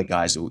them. But the other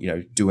guys will,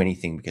 do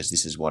anything because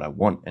this is what I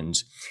want.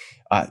 And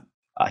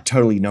I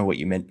totally know what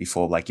you meant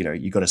before. Like,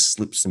 you got to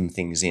slip some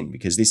things in,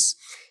 because this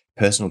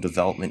personal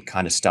development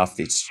kind of stuff,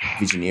 this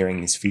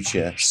visioneering, this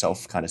future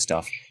self kind of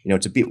stuff,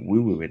 it's a bit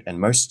woo-woo. And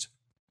most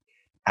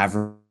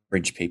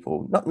average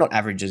people, not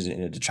averages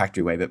in a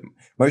detractory way, but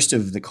most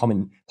of the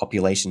common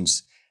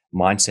population's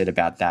mindset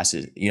about that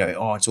is,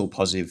 oh, it's all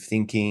positive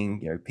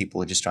thinking.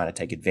 People are just trying to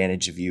take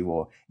advantage of you,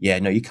 or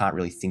no, you can't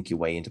really think your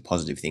way into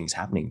positive things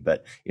happening.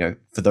 But,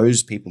 for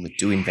those people that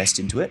do invest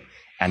into it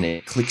and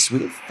it clicks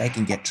with, they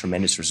can get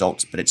tremendous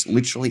results. But it's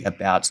literally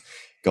about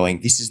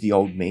going, this is the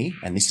old me,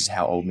 and this is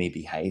how old me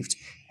behaved,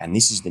 and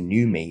this is the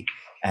new me,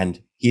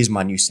 and here's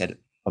my new set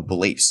of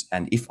beliefs.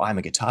 And if I'm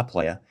a guitar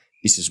player,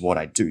 this is what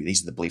I do.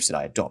 These are the beliefs that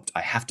I adopt.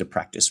 I have to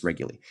practice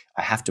regularly.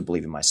 I have to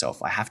believe in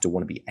myself. I have to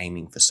want to be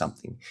aiming for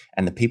something.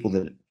 And the people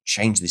that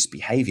change this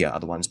behavior are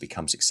the ones who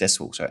become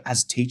successful. So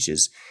as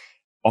teachers,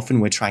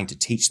 often we're trying to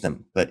teach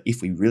them, but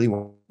if we really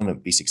want to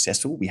be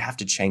successful, we have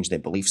to change their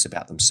beliefs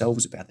about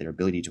themselves, about their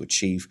ability to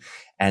achieve,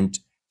 and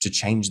to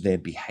change their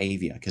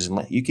behavior. Because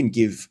you can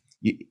give,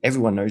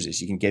 everyone knows this,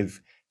 you can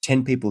give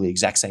 10 people the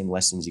exact same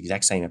lessons, the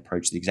exact same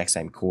approach, the exact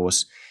same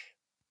course.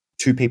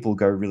 2 people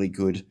go really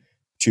good.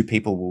 two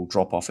people will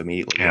drop off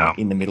immediately. Yeah. And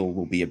in the middle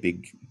will be a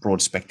big,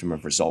 broad spectrum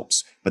of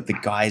results. But the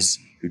guys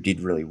who did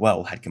really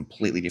well had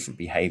completely different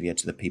behavior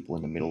to the people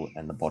in the middle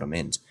and the bottom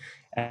end.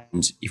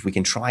 And if we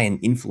can try and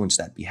influence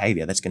that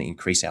behavior, that's going to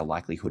increase our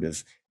likelihood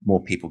of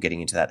more people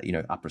getting into that,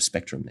 upper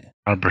spectrum there.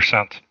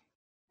 100%.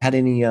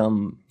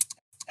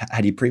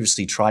 Had you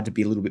previously tried to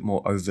be a little bit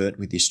more overt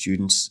with your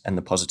students and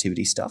the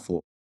positivity stuff?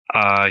 Or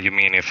You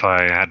mean if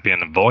I had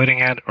been avoiding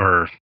it,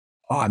 or?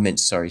 Oh, I meant,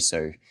 sorry.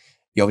 So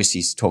you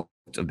obviously talked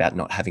about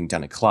not having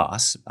done a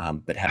class,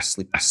 but have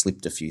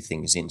slipped a few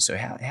things in. So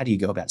how do you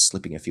go about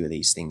slipping a few of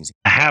these things?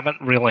 I haven't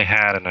really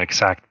had an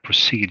exact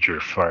procedure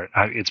for it.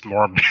 It's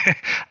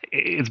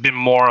been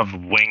more of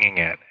winging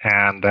it.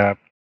 And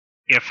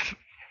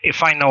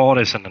if I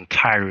notice an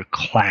entire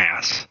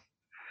class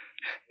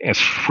is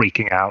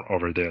freaking out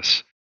over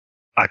this,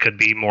 I could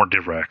be more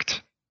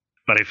direct.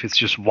 But if it's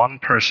just one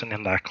person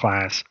in that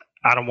class,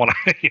 I don't want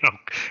to,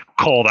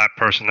 call that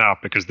person out,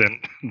 because then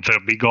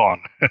they'll be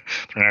gone. They're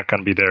not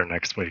going to be there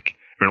next week,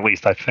 or at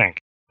least I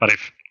think. But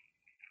if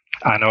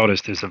I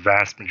notice there's a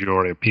vast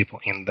majority of people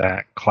in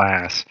that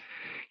class,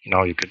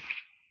 you could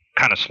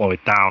kind of slow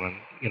it down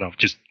and,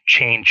 just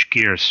change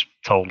gears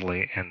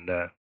totally. And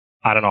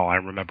I don't know, I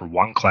remember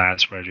one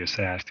class where I just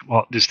asked,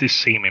 well, does this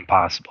seem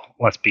impossible?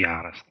 Let's be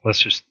honest.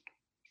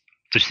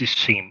 Does this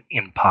seem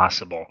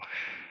impossible?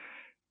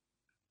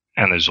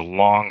 And there's a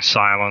long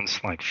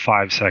silence, like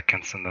 5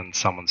 seconds, and then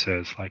someone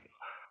says, like,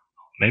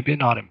 maybe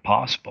not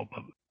impossible,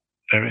 but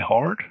very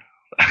hard.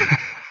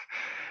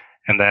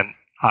 And then,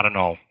 I don't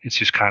know, it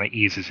just kind of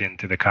eases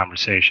into the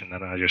conversation,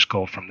 and I just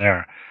go from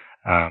there.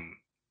 I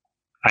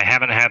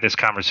haven't had this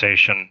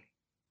conversation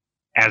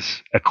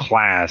as a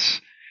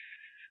class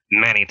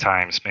many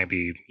times,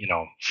 maybe,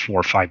 4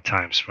 or 5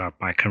 times throughout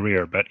my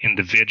career, but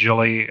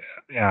individually,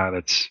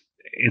 it's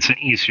an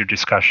easier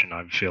discussion,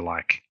 I feel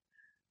like,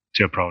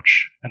 to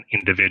approach an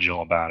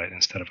individual about it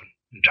instead of an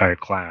entire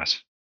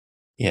class.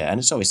 Yeah, and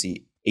it's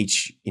obviously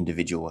each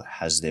individual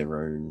has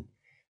their own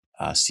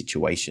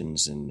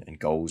situations and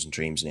goals and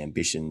dreams and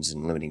ambitions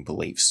and limiting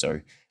beliefs. So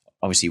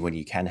obviously when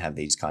you can have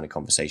these kind of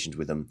conversations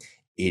with them,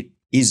 it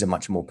is a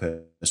much more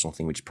personal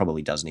thing, which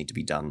probably does need to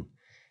be done,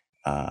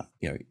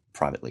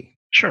 privately.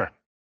 Sure. I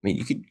mean,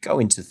 you could go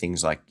into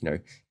things like,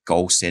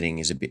 goal setting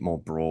is a bit more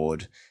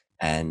broad,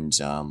 and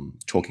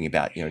talking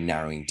about,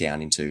 narrowing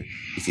down into,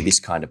 if you're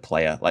this kind of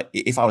player, like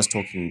if I was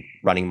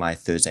running my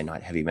Thursday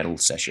night heavy metal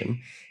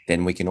session,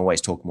 then we can always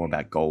talk more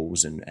about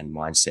goals and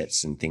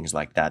mindsets and things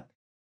like that.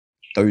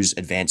 Those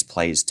advanced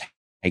players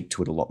take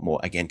to it a lot more,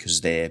 again,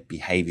 because their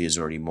behavior is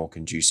already more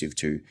conducive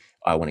to,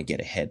 I want to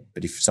get ahead.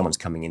 But if someone's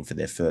coming in for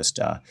their first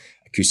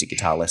acoustic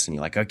guitar lesson,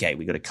 you're like, okay,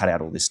 we got to cut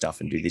out all this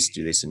stuff and do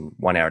this, and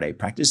 1 hour a day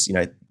practice,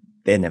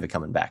 they're never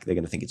coming back. They're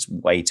going to think it's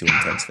way too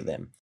intense for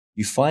them.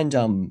 You find,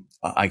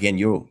 again,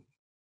 you're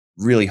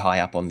really high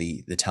up on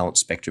the talent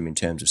spectrum in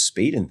terms of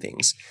speed and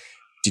things.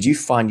 Did you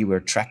find you were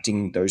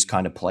attracting those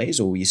kind of players,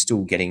 or were you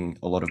still getting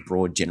a lot of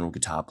broad general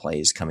guitar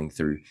players coming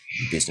through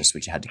your business,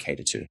 which you had to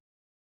cater to?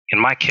 In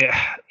my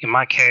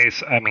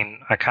case, I mean,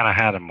 I kind of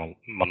had a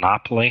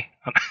monopoly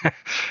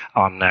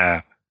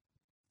on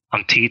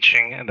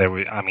teaching.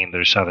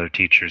 There's other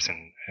teachers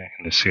in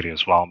the city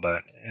as well,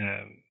 but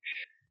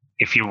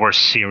if you were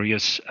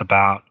serious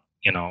about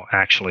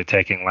actually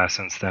taking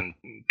lessons, then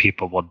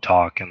people would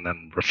talk and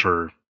then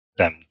refer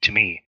them to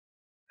me.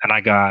 And I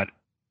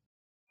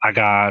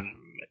got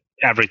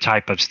every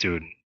type of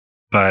student.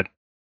 But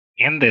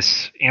in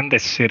this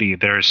city,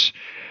 there's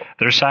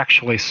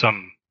actually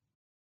some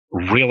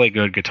really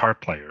good guitar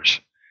players,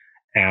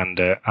 and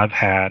I've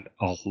had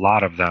a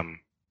lot of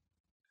them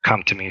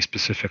come to me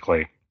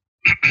specifically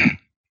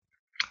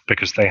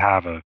because they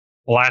have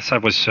as I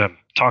was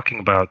talking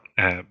about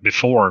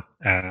before,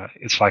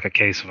 it's like a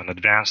case of an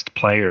advanced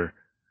player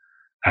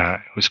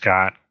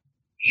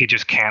he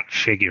just can't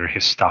figure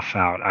his stuff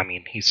out. I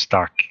mean, he's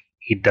stuck.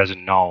 He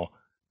doesn't know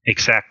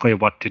exactly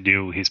what to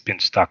do. He's been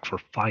stuck for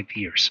 5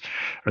 years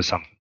or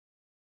something.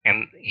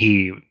 And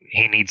he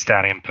needs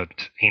that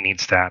input. He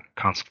needs that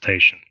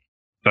consultation.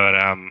 But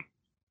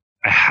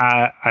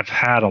I've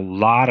had a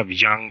lot of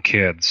young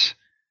kids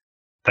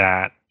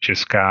that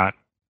just got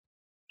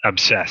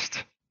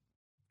obsessed.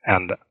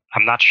 And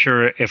I'm not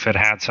sure if it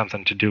had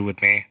something to do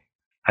with me.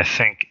 I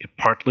think it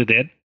partly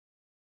did.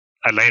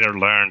 I later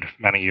learned,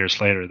 many years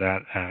later,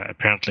 that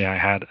apparently I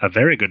had a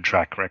very good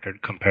track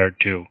record compared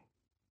to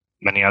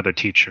many other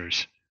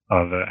teachers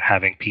of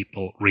having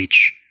people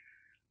reach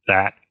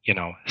that,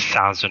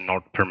 1,000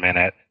 note per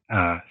minute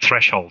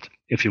threshold,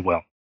 if you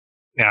will.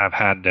 Yeah, I've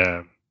had,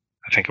 I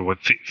think it was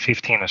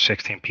 15 or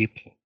 16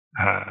 people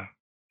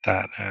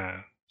that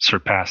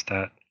surpassed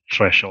that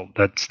threshold,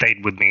 that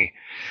stayed with me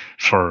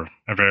for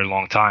a very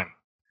long time.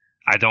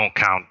 I don't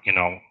count,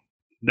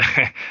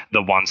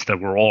 the ones that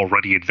were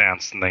already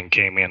advanced and then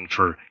came in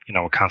for,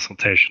 a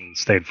consultation and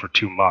stayed for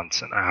 2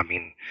 months. And I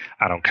mean,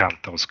 I don't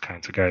count those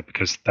kinds of guys,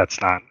 because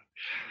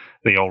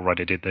they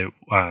already did the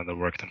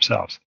work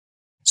themselves.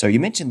 So you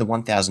mentioned the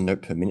 1,000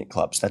 note per minute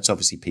clubs. That's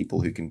obviously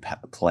people who can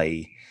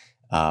play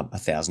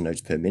 1,000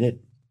 notes per minute.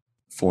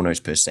 4 notes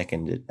per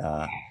second,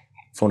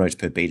 4 notes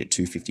per beat at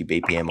 250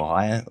 BPM or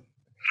higher.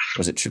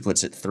 Was it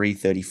triplets at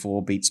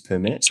 334 beats per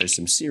minute? So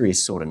some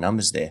serious sort of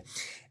numbers there.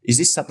 Is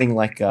this something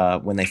like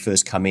when they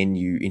first come in,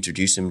 you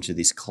introduce them to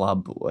this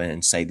club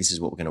and say, this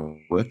is what we're going to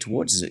work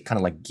towards? Is it kind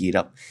of like geared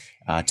up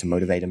to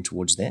motivate them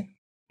towards there?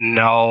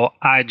 No,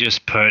 I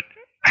just put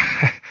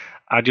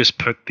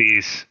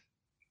these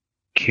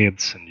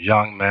kids and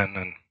young men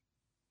and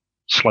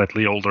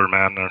slightly older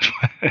men or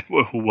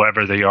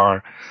whoever they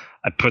are,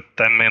 I put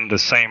them in the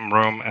same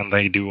room and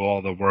they do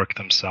all the work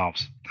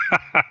themselves.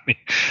 I mean,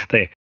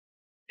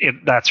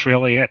 that's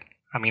really it.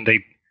 I mean,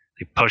 they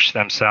push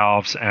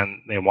themselves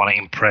and they want to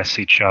impress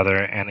each other,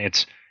 and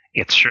it's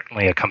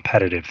certainly a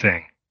competitive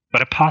thing,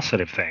 but a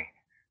positive thing,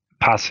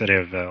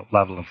 positive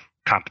level of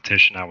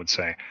competition, I would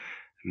say.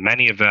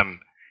 Many of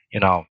them,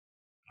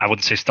 I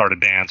wouldn't say start a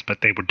dance,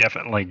 but they were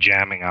definitely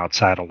jamming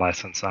outside of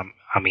lessons.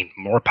 I mean,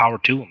 more power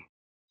to them.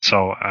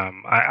 So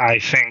I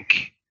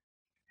think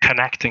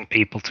connecting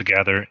people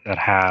together that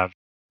have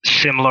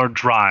similar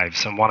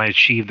drives and want to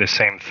achieve the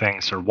same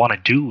things or want to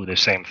do the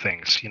same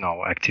things,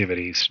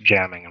 activities,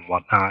 jamming and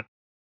whatnot,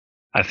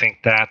 I think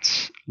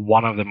that's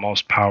one of the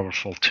most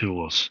powerful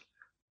tools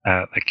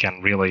that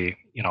can really,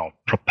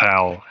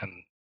 propel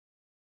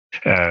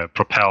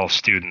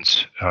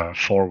students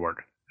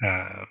forward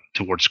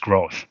towards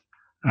growth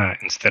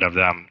instead of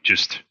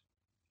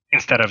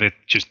it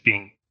just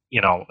being,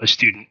 a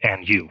student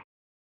and you,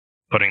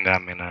 putting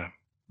them in a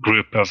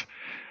group of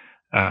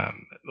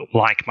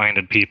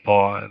like-minded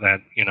people that,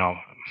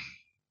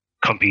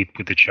 compete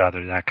with each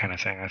other, that kind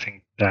of thing. I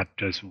think that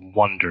does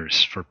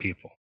wonders for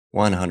people.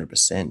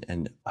 100%.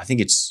 And I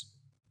think it's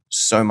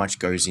so much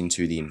goes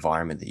into the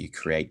environment that you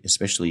create,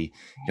 especially,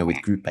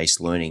 with group-based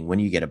learning. When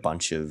you get a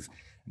bunch of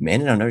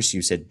men, and I noticed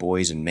you said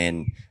boys and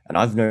men, and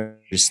I've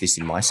noticed this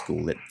in my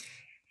school, that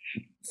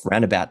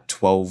around about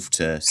 12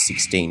 to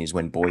 16 is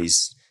when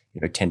boys,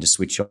 tend to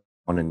switch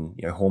on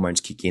and, hormones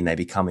kick in, they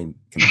become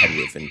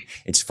competitive. And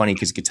it's funny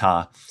because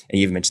guitar, and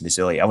you even mentioned this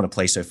earlier, I want to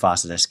play so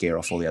fast that I scare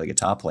off all the other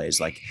guitar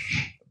players. Like,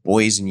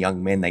 boys and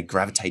young men, they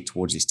gravitate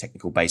towards this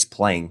technical-based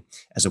playing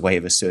as a way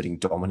of asserting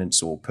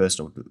dominance or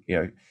personal,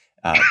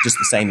 just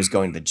the same as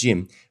going to the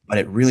gym. But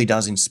it really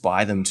does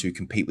inspire them to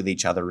compete with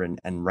each other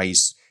and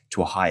raise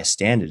to a higher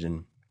standard.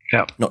 And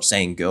not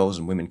saying girls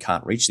and women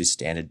can't reach this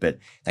standard, but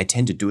they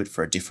tend to do it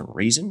for a different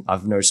reason.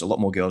 I've noticed a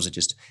lot more girls are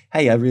just,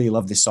 hey, I really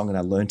love this song and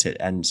I learnt it.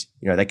 And,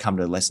 they come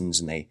to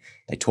lessons and they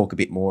talk a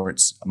bit more.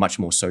 It's much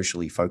more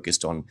socially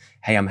focused on,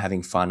 hey, I'm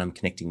having fun, I'm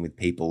connecting with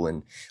people,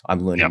 and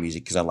I'm learning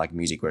music because I like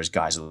music. Whereas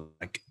guys are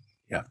like,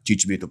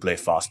 teach me to play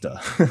faster.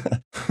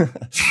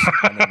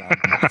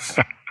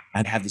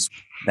 and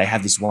they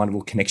have this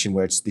wonderful connection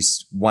where it's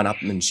this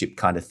one-upmanship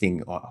kind of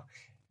thing.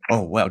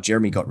 Oh, wow,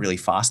 Jeremy got really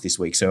fast this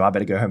week, so I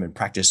better go home and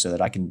practice so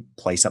that I can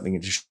play something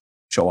and just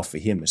show off for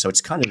him. So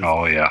it's kind of,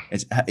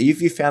 have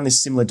you found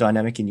this similar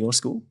dynamic in your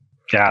school?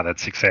 Yeah,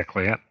 that's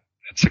exactly it.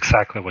 It's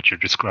exactly what you're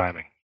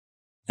describing.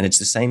 And it's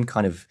the same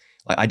kind of,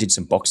 like, I did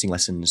some boxing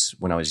lessons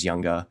when I was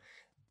younger,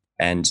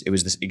 and it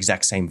was the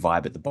exact same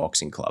vibe at the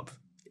boxing club.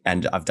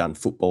 And I've done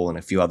football and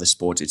a few other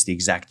sports. It's the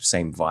exact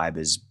same vibe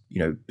as,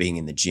 being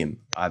in the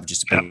gym. I've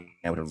just been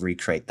able to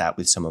recreate that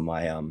with some of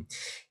my,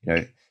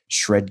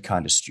 shred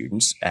kind of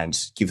students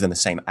and give them the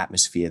same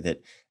atmosphere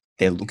that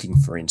they're looking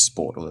for in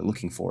sport, or they're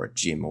looking for at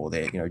gym, or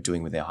they're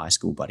doing with their high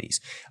school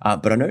buddies.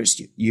 But I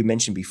noticed you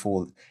mentioned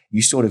before,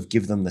 you sort of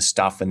give them the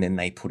stuff and then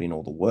they put in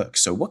all the work.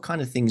 So what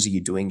kind of things are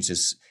you doing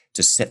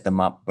to set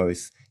them up,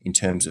 both in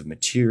terms of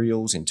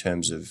materials, in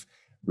terms of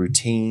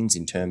routines,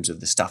 in terms of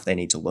the stuff they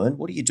need to learn?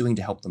 What are you doing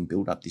to help them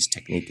build up this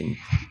technique and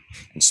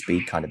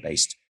speed kind of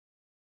based?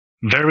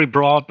 Very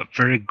broad, but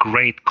very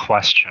great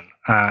question.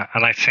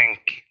 And I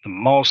think the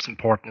most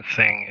important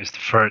thing is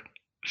to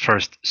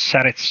first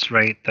set it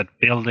straight that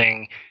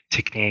building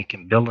technique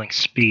and building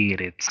speed,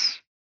 it's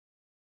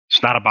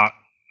not about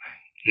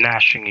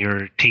gnashing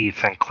your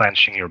teeth and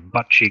clenching your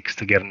butt cheeks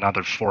to get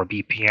another 4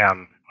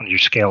 BPM on your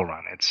scale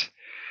run.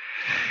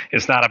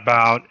 It's not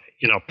about,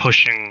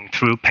 pushing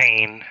through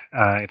pain.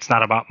 It's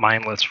not about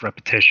mindless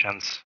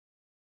repetitions.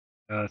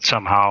 It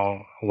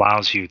somehow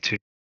allows you to,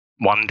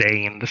 one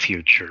day in the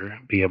future,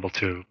 be able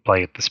to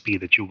play at the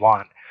speed that you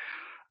want.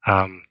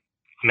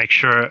 Make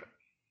sure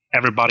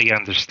everybody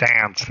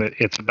understands that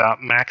it's about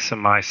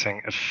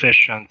maximizing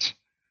efficient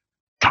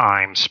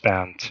time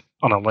spent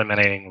on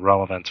eliminating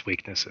relevant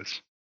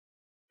weaknesses.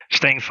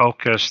 Staying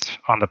focused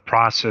on the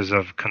process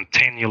of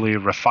continually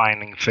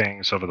refining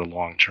things over the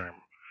long term.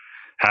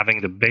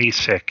 Having the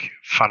basic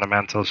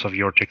fundamentals of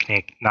your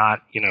technique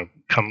not,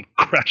 come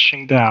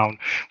crashing down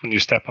when you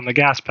step on the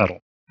gas pedal.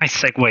 I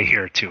segue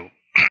here to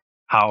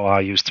how I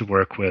used to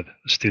work with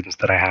students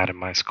that I had in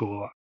my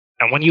school.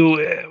 And when you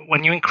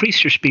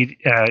increase your speed,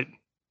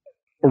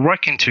 or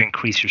working to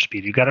increase your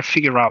speed, you got to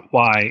figure out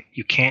why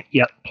you can't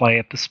yet play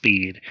at the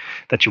speed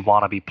that you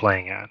want to be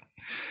playing at.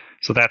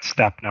 So that's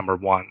step number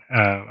one.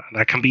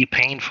 That can be a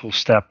painful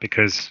step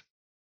because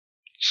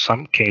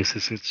some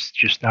cases it's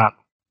just not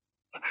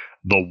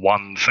the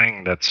one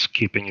thing that's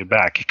keeping you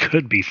back. It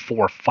could be 4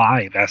 or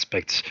 5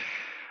 aspects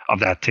of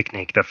that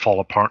technique that fall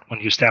apart when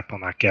you step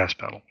on that gas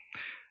pedal.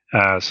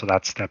 So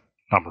that's step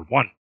number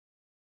 1.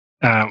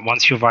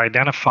 Once you've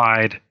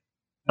identified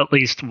at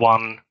least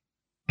one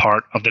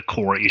part of the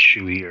core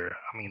issue here,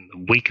 I mean,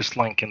 the weakest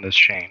link in this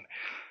chain,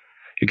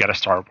 you got to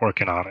start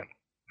working on it.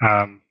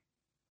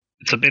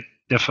 It's a bit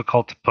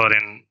difficult to put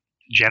in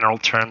general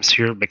terms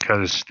here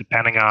because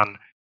depending on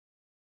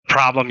the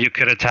problem, you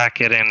could attack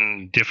it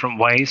in different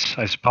ways,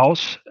 I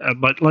suppose.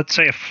 But let's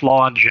say a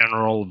flawed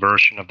general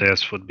version of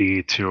this would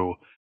be to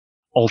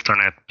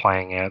alternate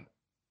playing it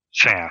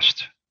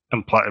fast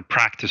and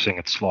practicing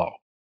it slow.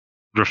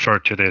 Refer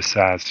to this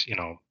as,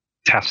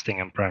 testing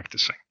and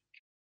practicing.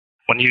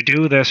 When you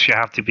do this, you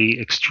have to be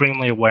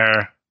extremely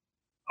aware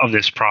of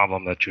this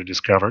problem that you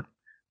discovered,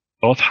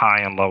 both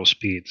high and low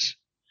speeds.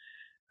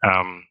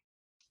 At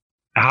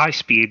high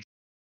speed,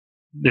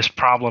 this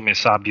problem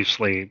is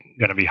obviously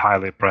going to be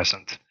highly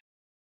present,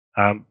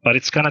 but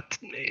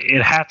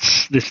it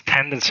has this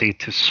tendency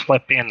to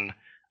slip in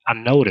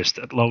unnoticed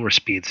at lower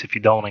speeds if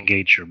you don't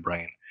engage your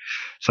brain.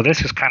 So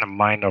this is kind of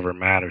mind over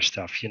matter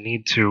stuff. You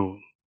need to,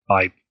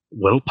 by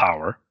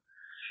willpower,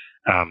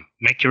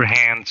 make your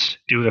hands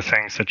do the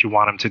things that you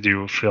want them to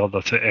do, feel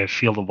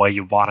the way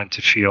you want them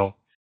to feel,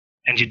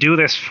 and you do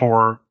this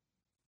for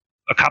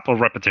a couple of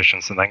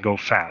repetitions and then go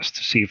fast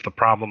to see if the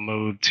problem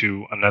moved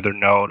to another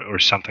note or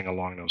something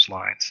along those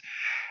lines.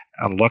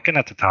 And looking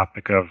at the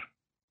topic of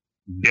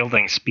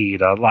building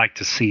speed, I like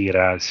to see it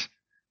as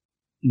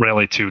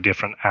really 2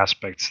 different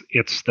aspects.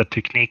 It's the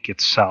technique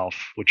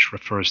itself, which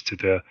refers to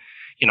the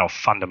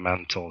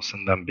fundamentals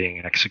and them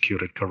being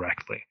executed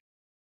correctly.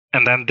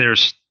 And then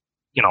there's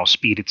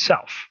speed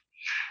itself.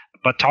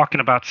 But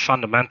talking about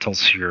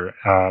fundamentals here,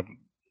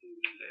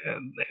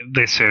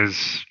 this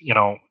is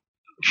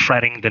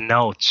fretting the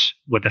notes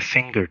with the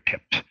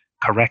fingertip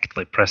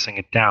correctly, pressing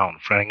it down,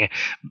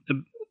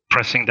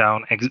 pressing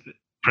down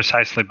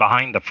precisely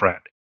behind the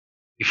fret.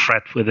 You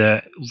fret with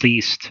the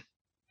least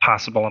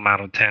possible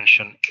amount of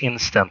tension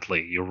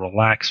instantly. You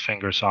relax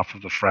fingers off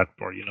of the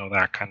fretboard,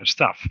 that kind of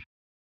stuff.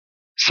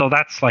 So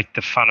that's like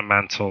the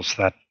fundamentals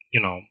that,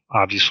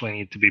 obviously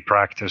need to be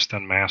practiced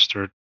and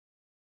mastered.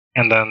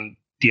 And then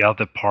the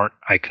other part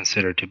I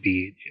consider to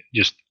be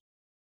just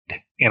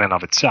in and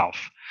of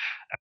itself.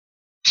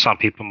 Some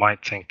people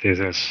might think this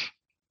is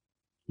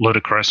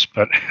ludicrous,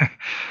 but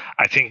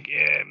I think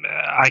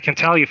I can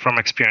tell you from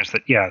experience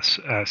that yes,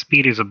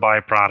 speed is a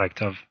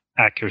byproduct of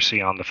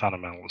accuracy on the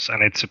fundamentals,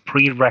 and it's a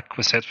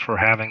prerequisite for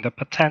having the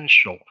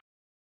potential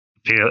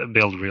to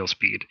build real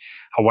speed.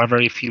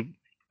 However, if you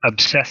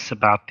obsess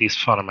about these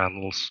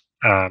fundamentals,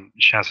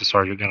 chances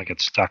are you're going to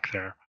get stuck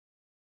there.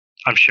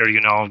 I'm sure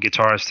you know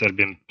guitarists that have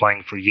been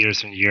playing for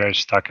years and years,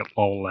 stuck at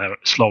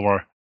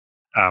slower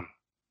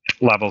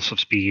levels of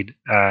speed.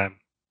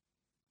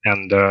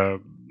 And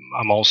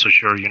I'm also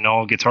sure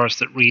guitarists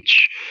that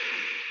reach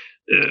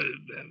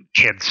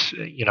kids,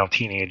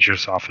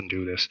 teenagers often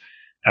do this,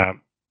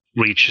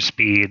 reach a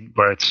speed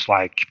where it's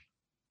like,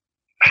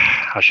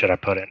 how should I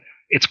put it?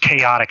 It's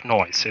chaotic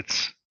noise.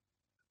 It's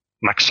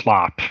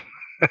McSlop.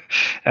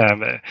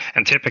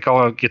 And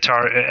typical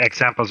guitar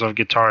examples of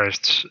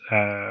guitarists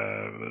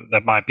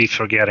that might be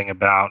forgetting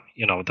about,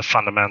 the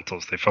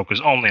fundamentals. They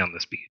focus only on the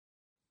speed.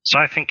 So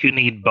I think you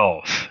need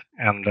both.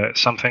 And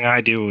something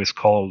I do is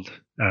called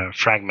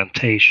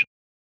fragmentation.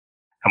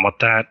 And what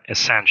that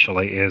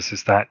essentially is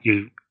that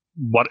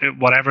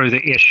whatever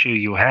the issue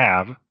you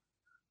have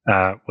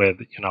with,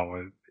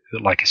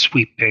 like a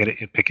sweep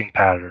picking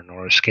pattern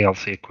or a scale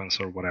sequence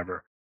or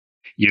whatever,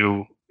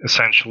 you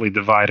essentially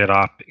divide it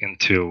up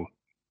into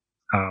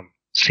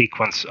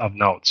sequence of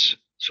notes.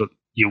 So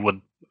you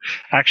would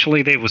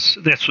actually,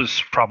 this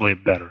was probably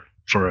better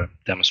for a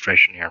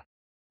demonstration here.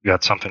 You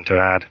got something to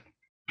add?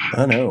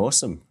 Oh no,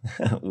 awesome.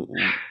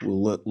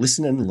 We'll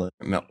listen and learn.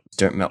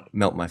 Don't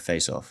melt my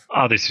face off.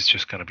 Oh, this is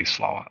just going to be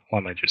slow.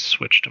 Let me just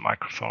switch to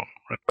microphone.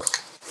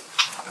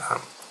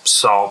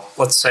 So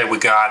let's say we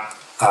got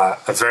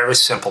a very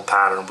simple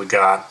pattern. We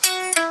got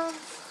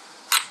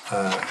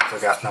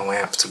no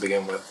amp to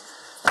begin with.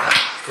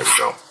 Here we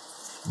go.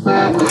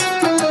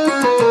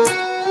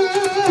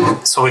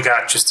 So we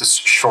got just a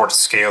short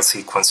scale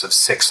sequence of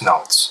 6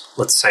 notes.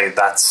 Let's say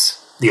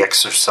that's the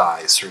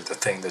exercise or the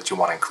thing that you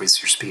want to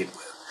increase your speed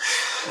with.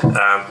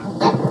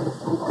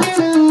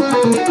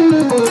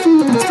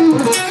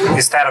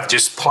 Instead of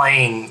just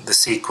playing the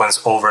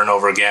sequence over and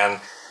over again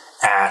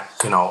at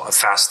a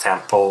fast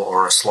tempo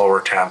or a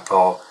slower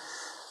tempo,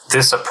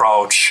 this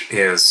approach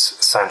is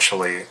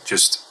essentially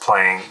just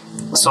playing.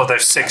 So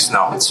there's 6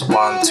 notes: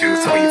 1, 2,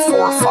 3,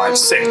 4, 5,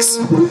 6.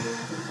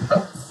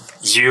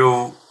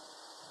 You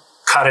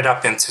cut it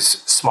up into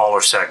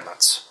smaller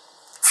segments,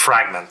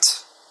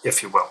 fragment,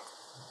 if you will.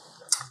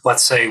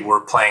 Let's say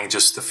we're playing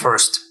just the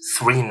first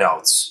 3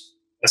 notes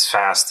as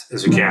fast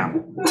as you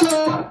can.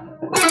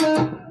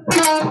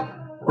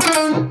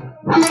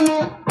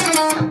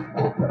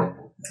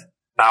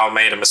 Now I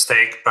made a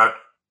mistake, but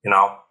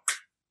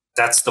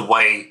that's the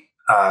way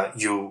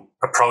you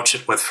approach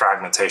it with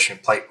fragmentation.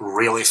 You play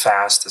really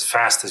fast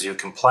as you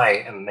can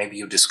play, and maybe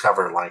you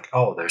discover like,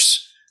 oh,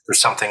 there's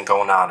something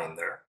going on in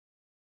there.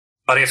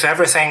 But if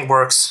everything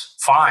works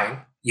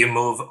fine, you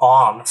move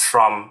on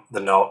from the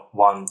note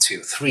 1,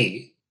 2,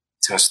 3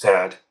 to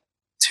instead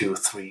 2,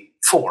 3,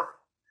 4.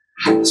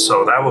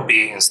 So that would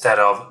be, instead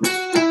of,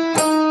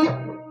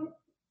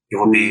 it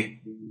would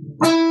be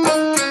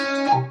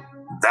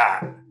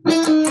that.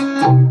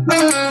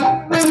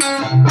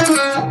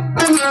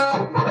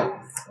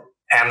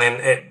 And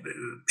then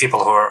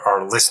people who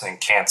are listening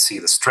can't see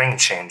the string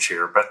change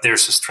here, but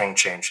there's a string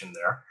change in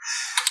there.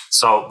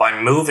 So by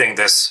moving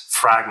this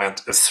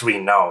fragment of 3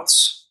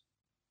 notes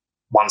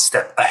one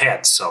step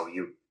ahead, so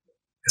you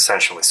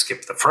essentially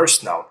skip the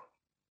first note,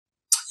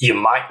 you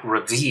might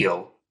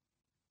reveal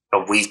a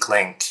weak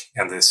link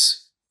in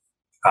this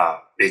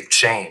big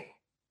chain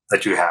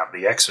that you have,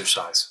 the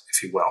exercise,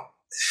 if you will.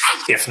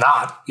 If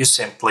not, you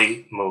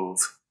simply move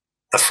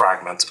the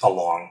fragment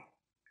along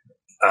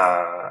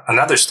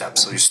another step.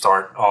 So you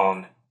start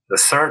on the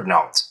 3rd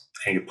note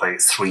and you play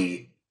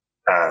 3,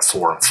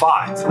 4, and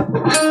 5.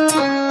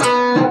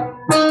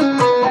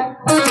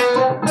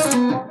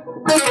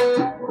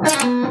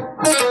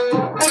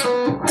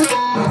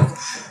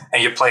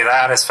 And you play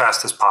that as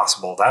fast as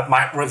possible. That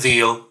might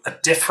reveal a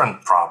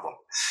different problem.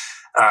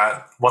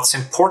 What's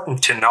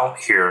important to note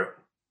here,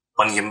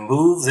 when you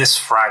move this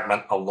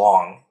fragment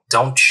along,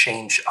 don't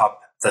change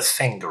up the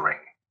fingering.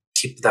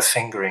 Keep the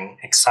fingering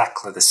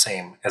exactly the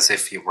same as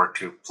if you were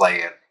to play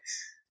it,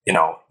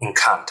 in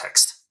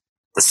context.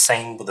 The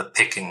same with the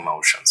picking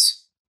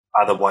motions.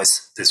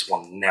 Otherwise, this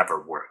will never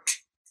work.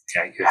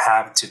 Okay, you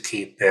have to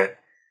keep it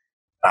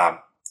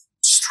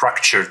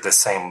structured the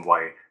same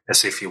way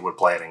as if you would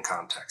play it in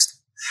context.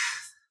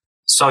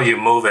 So you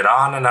move it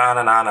on and on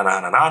and on and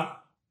on and on.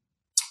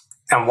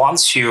 And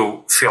once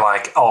you feel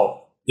like,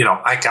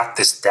 I got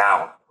this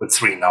down with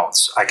 3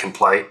 notes, I can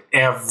play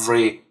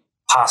every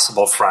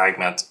possible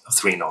fragment of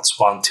 3 notes.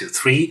 1, 2,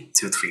 3,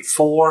 2, 3,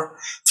 4,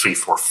 3,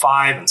 4,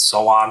 5, and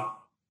so on.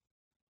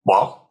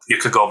 Well, you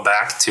could go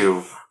back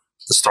to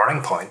the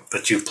starting point,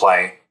 but you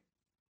play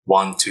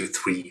 1, 2,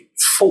 3,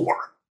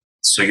 4.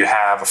 So you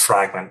have a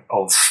fragment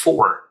of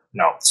 4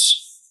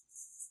 notes.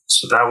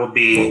 So that would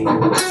be...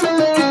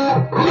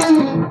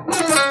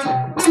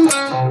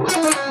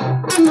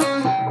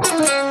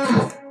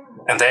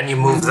 And then you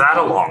move that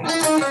along.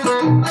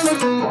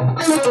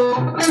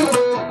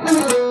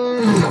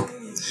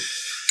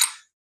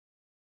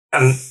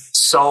 And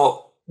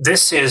so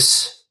this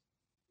is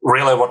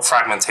really what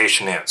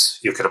fragmentation is.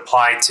 You could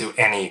apply it to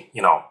any,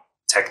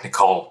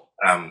 technical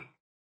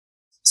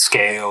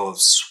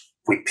scales,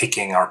 sweep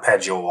picking,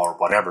 arpeggio, or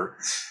whatever.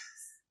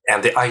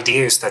 And the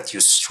idea is that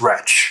you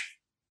stretch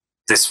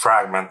this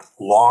fragment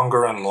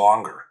longer and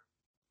longer,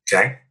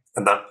 okay?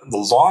 And that the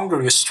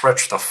longer you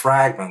stretch the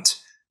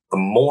fragment, the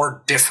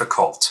more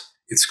difficult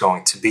it's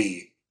going to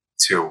be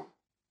to,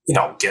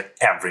 get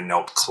every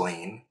note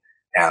clean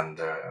and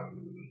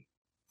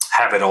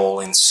have it all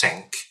in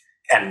sync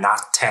and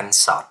not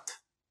tense up,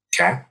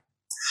 okay?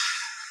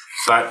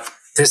 But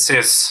this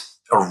is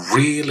a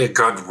really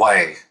good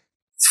way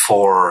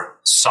for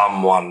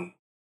someone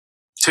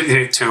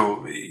to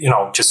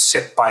just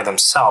sit by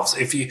themselves.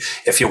 If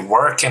you're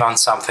working on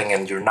something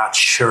and you're not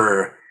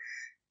sure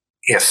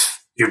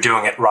if you're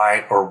doing it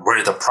right or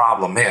where the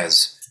problem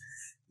is,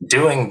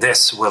 doing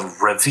this will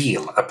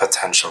reveal a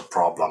potential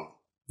problem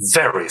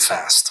very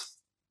fast,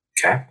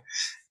 okay?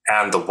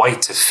 And the way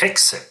to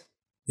fix it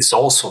is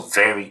also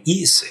very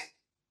easy.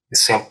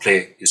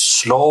 You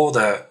slow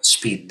the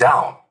speed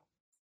down.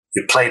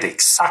 You play the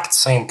exact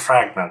same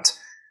fragment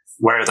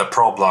where the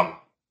problem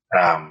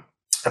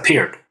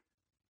appeared.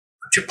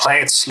 But you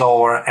play it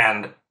slower,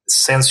 and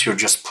since you're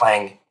just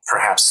playing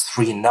perhaps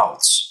 3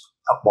 notes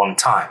at one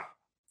time,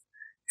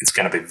 it's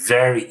going to be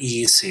very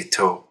easy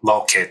to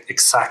locate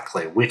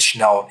exactly which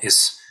note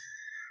is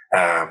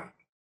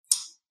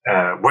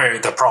where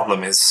the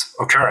problem is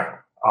occurring,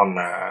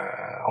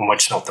 on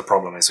which note the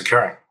problem is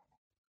occurring.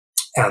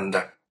 And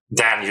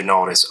then you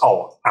notice,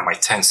 am I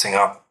tensing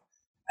up?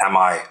 Am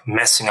I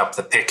messing up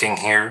the picking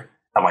here?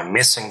 Am I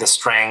missing the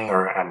string,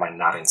 or am I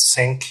not in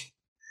sync?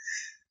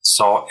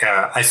 So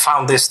I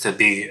found this to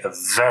be a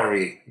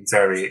very,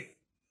 very...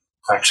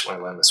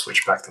 Actually, let me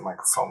switch back the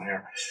microphone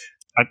here.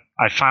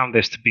 I found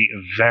this to be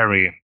a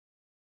very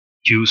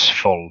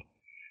useful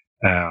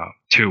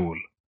tool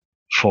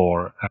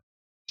for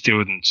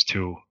students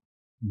to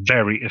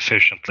very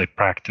efficiently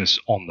practice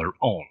on their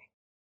own,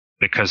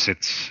 because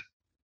it's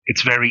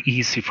very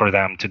easy for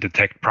them to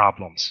detect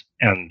problems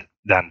and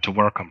then to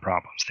work on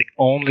problems. The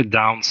only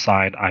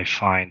downside I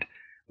find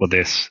with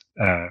this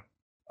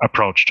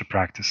approach to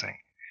practicing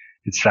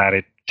is that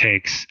it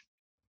takes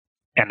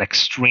an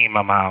extreme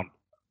amount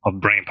of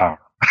brain power.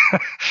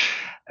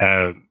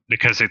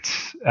 Because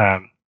it's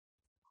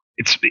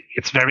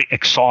very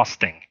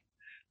exhausting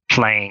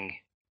playing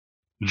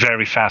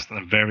very fast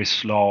and very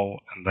slow,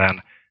 and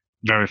then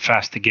very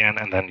fast again,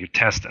 and then you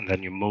test, and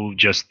then you move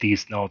just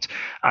these notes.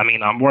 I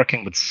mean, I'm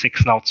working with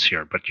 6 notes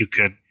here, but you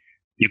could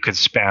you could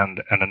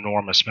spend an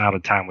enormous amount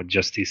of time with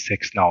just these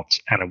 6 notes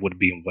and it would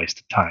be a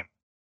waste of time.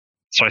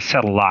 So I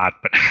said a lot,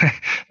 but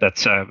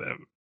that's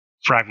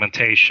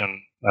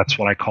fragmentation. That's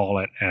what I call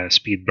it.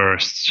 Speed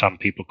bursts, some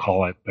people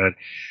call it, but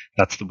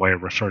that's the way I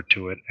refer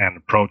to it and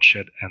approach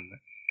it. And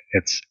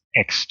it's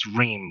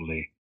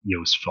extremely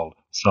useful.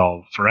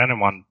 So for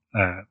anyone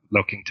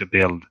looking to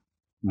build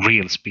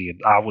real speed,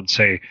 I would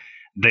say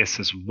this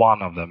is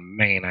one of the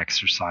main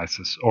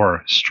exercises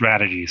or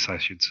strategies, I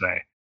should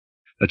say,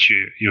 that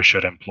you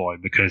should employ.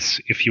 Because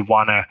if you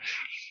want to,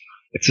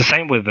 it's the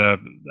same with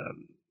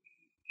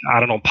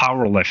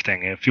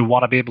powerlifting. If you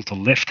want to be able to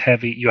lift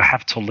heavy, you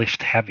have to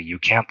lift heavy. You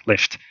can't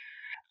lift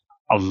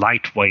a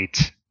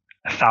lightweight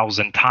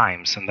 1,000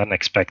 times and then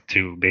expect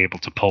to be able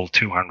to pull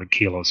 200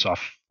 kilos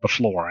off the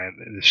floor. And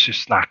it's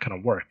just not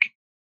going to work.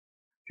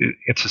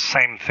 It's the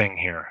same thing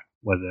here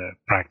with the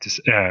practice,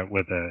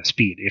 with the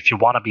speed. If you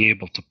want to be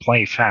able to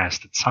play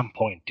fast at some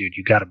point, dude,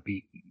 you gotta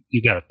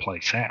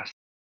play fast.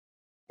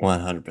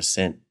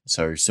 100%.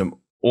 So some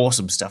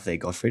awesome stuff there,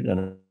 Gottfrid. I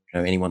don't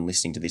know anyone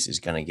listening to this is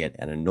going to get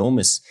an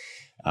enormous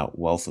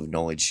wealth of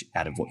knowledge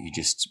out of what you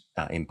just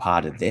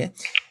imparted there.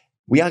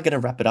 We are going to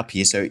wrap it up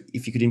here. So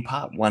if you could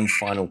impart one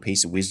final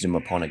piece of wisdom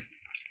upon a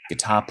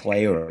guitar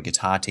player or a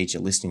guitar teacher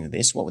listening to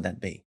this, what would that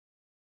be?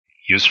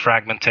 Use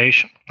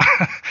fragmentation.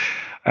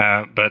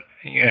 But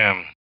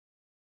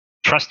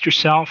trust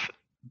yourself.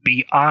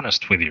 Be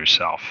honest with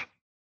yourself.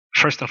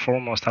 First and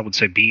foremost, I would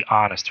say be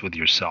honest with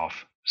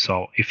yourself.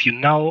 So if you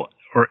know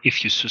or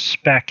if you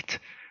suspect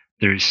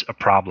there's a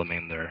problem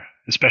in there,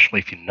 especially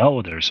if you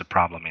know there's a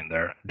problem in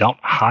there, don't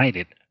hide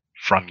it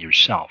from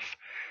yourself.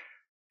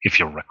 If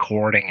you're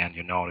recording and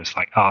you notice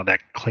like, oh,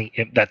 that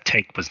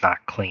take was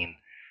not clean,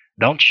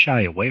 don't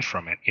shy away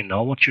from it. You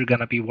know what you're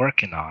going to be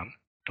working on.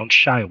 Don't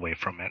shy away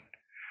from it.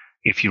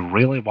 If you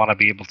really want to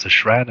be able to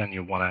shred and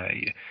you want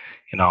to,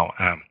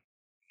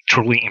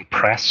 truly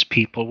impress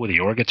people with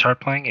your guitar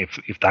playing,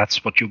 if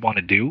that's what you want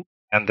to do,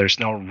 and there's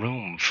no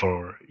room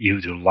for you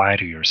to lie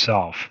to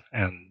yourself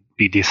and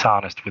be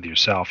dishonest with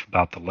yourself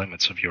about the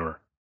limits of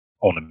your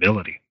own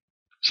ability.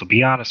 So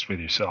be honest with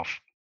yourself.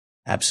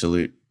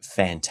 Absolute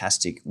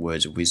fantastic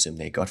words of wisdom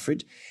there,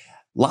 Gottfrid.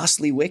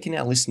 Lastly, where can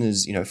our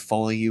listeners,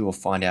 follow you or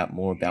find out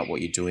more about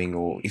what you're doing,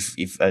 or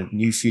if a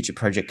new future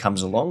project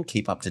comes along,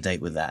 keep up to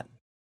date with that?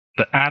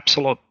 The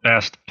absolute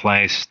best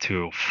place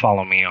to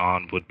follow me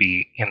on would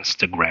be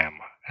Instagram.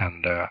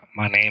 And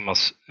my name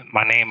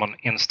on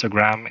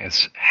Instagram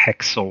is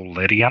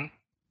Hexolidian.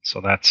 So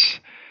that's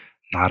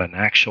not an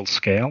actual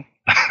scale.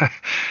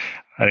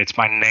 It's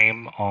my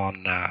name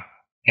on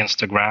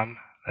Instagram.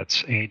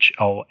 That's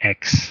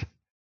HOX.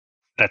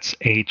 That's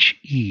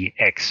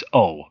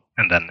HEXO.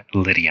 And then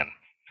Lydian,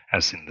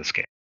 as in the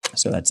scale.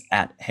 So that's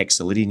at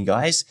Hexolidian,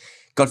 guys.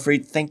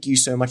 Gottfrid, thank you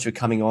so much for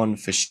coming on,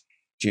 for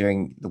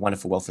sharing the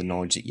wonderful wealth of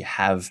knowledge that you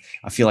have.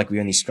 I feel like we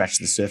only scratched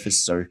the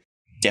surface, so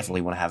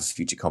definitely want to have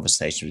future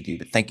conversations with you.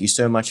 But thank you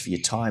so much for your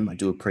time. I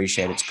do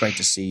appreciate it. It's great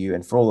to see you.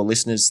 And for all the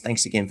listeners,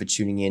 thanks again for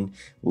tuning in.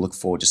 We'll look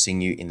forward to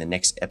seeing you in the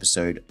next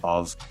episode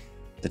of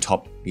the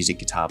Top Music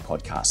Guitar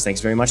Podcast.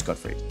 Thanks very much,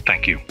 Gottfrid.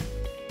 Thank you.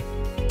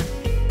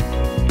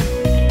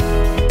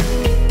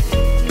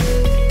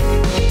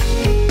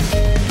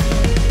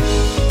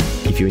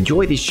 If you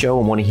enjoy this show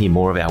and want to hear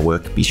more of our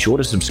work, be sure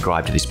to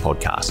subscribe to this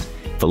podcast.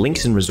 For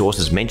links and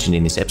resources mentioned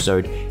in this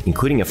episode,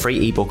 including a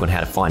free ebook on how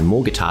to find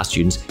more guitar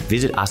students,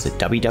 visit us at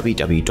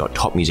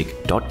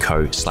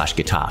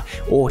www.topmusic.co/guitar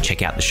or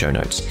check out the show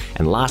notes.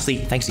 And lastly,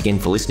 thanks again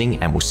for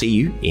listening, and we'll see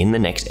you in the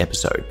next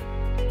episode.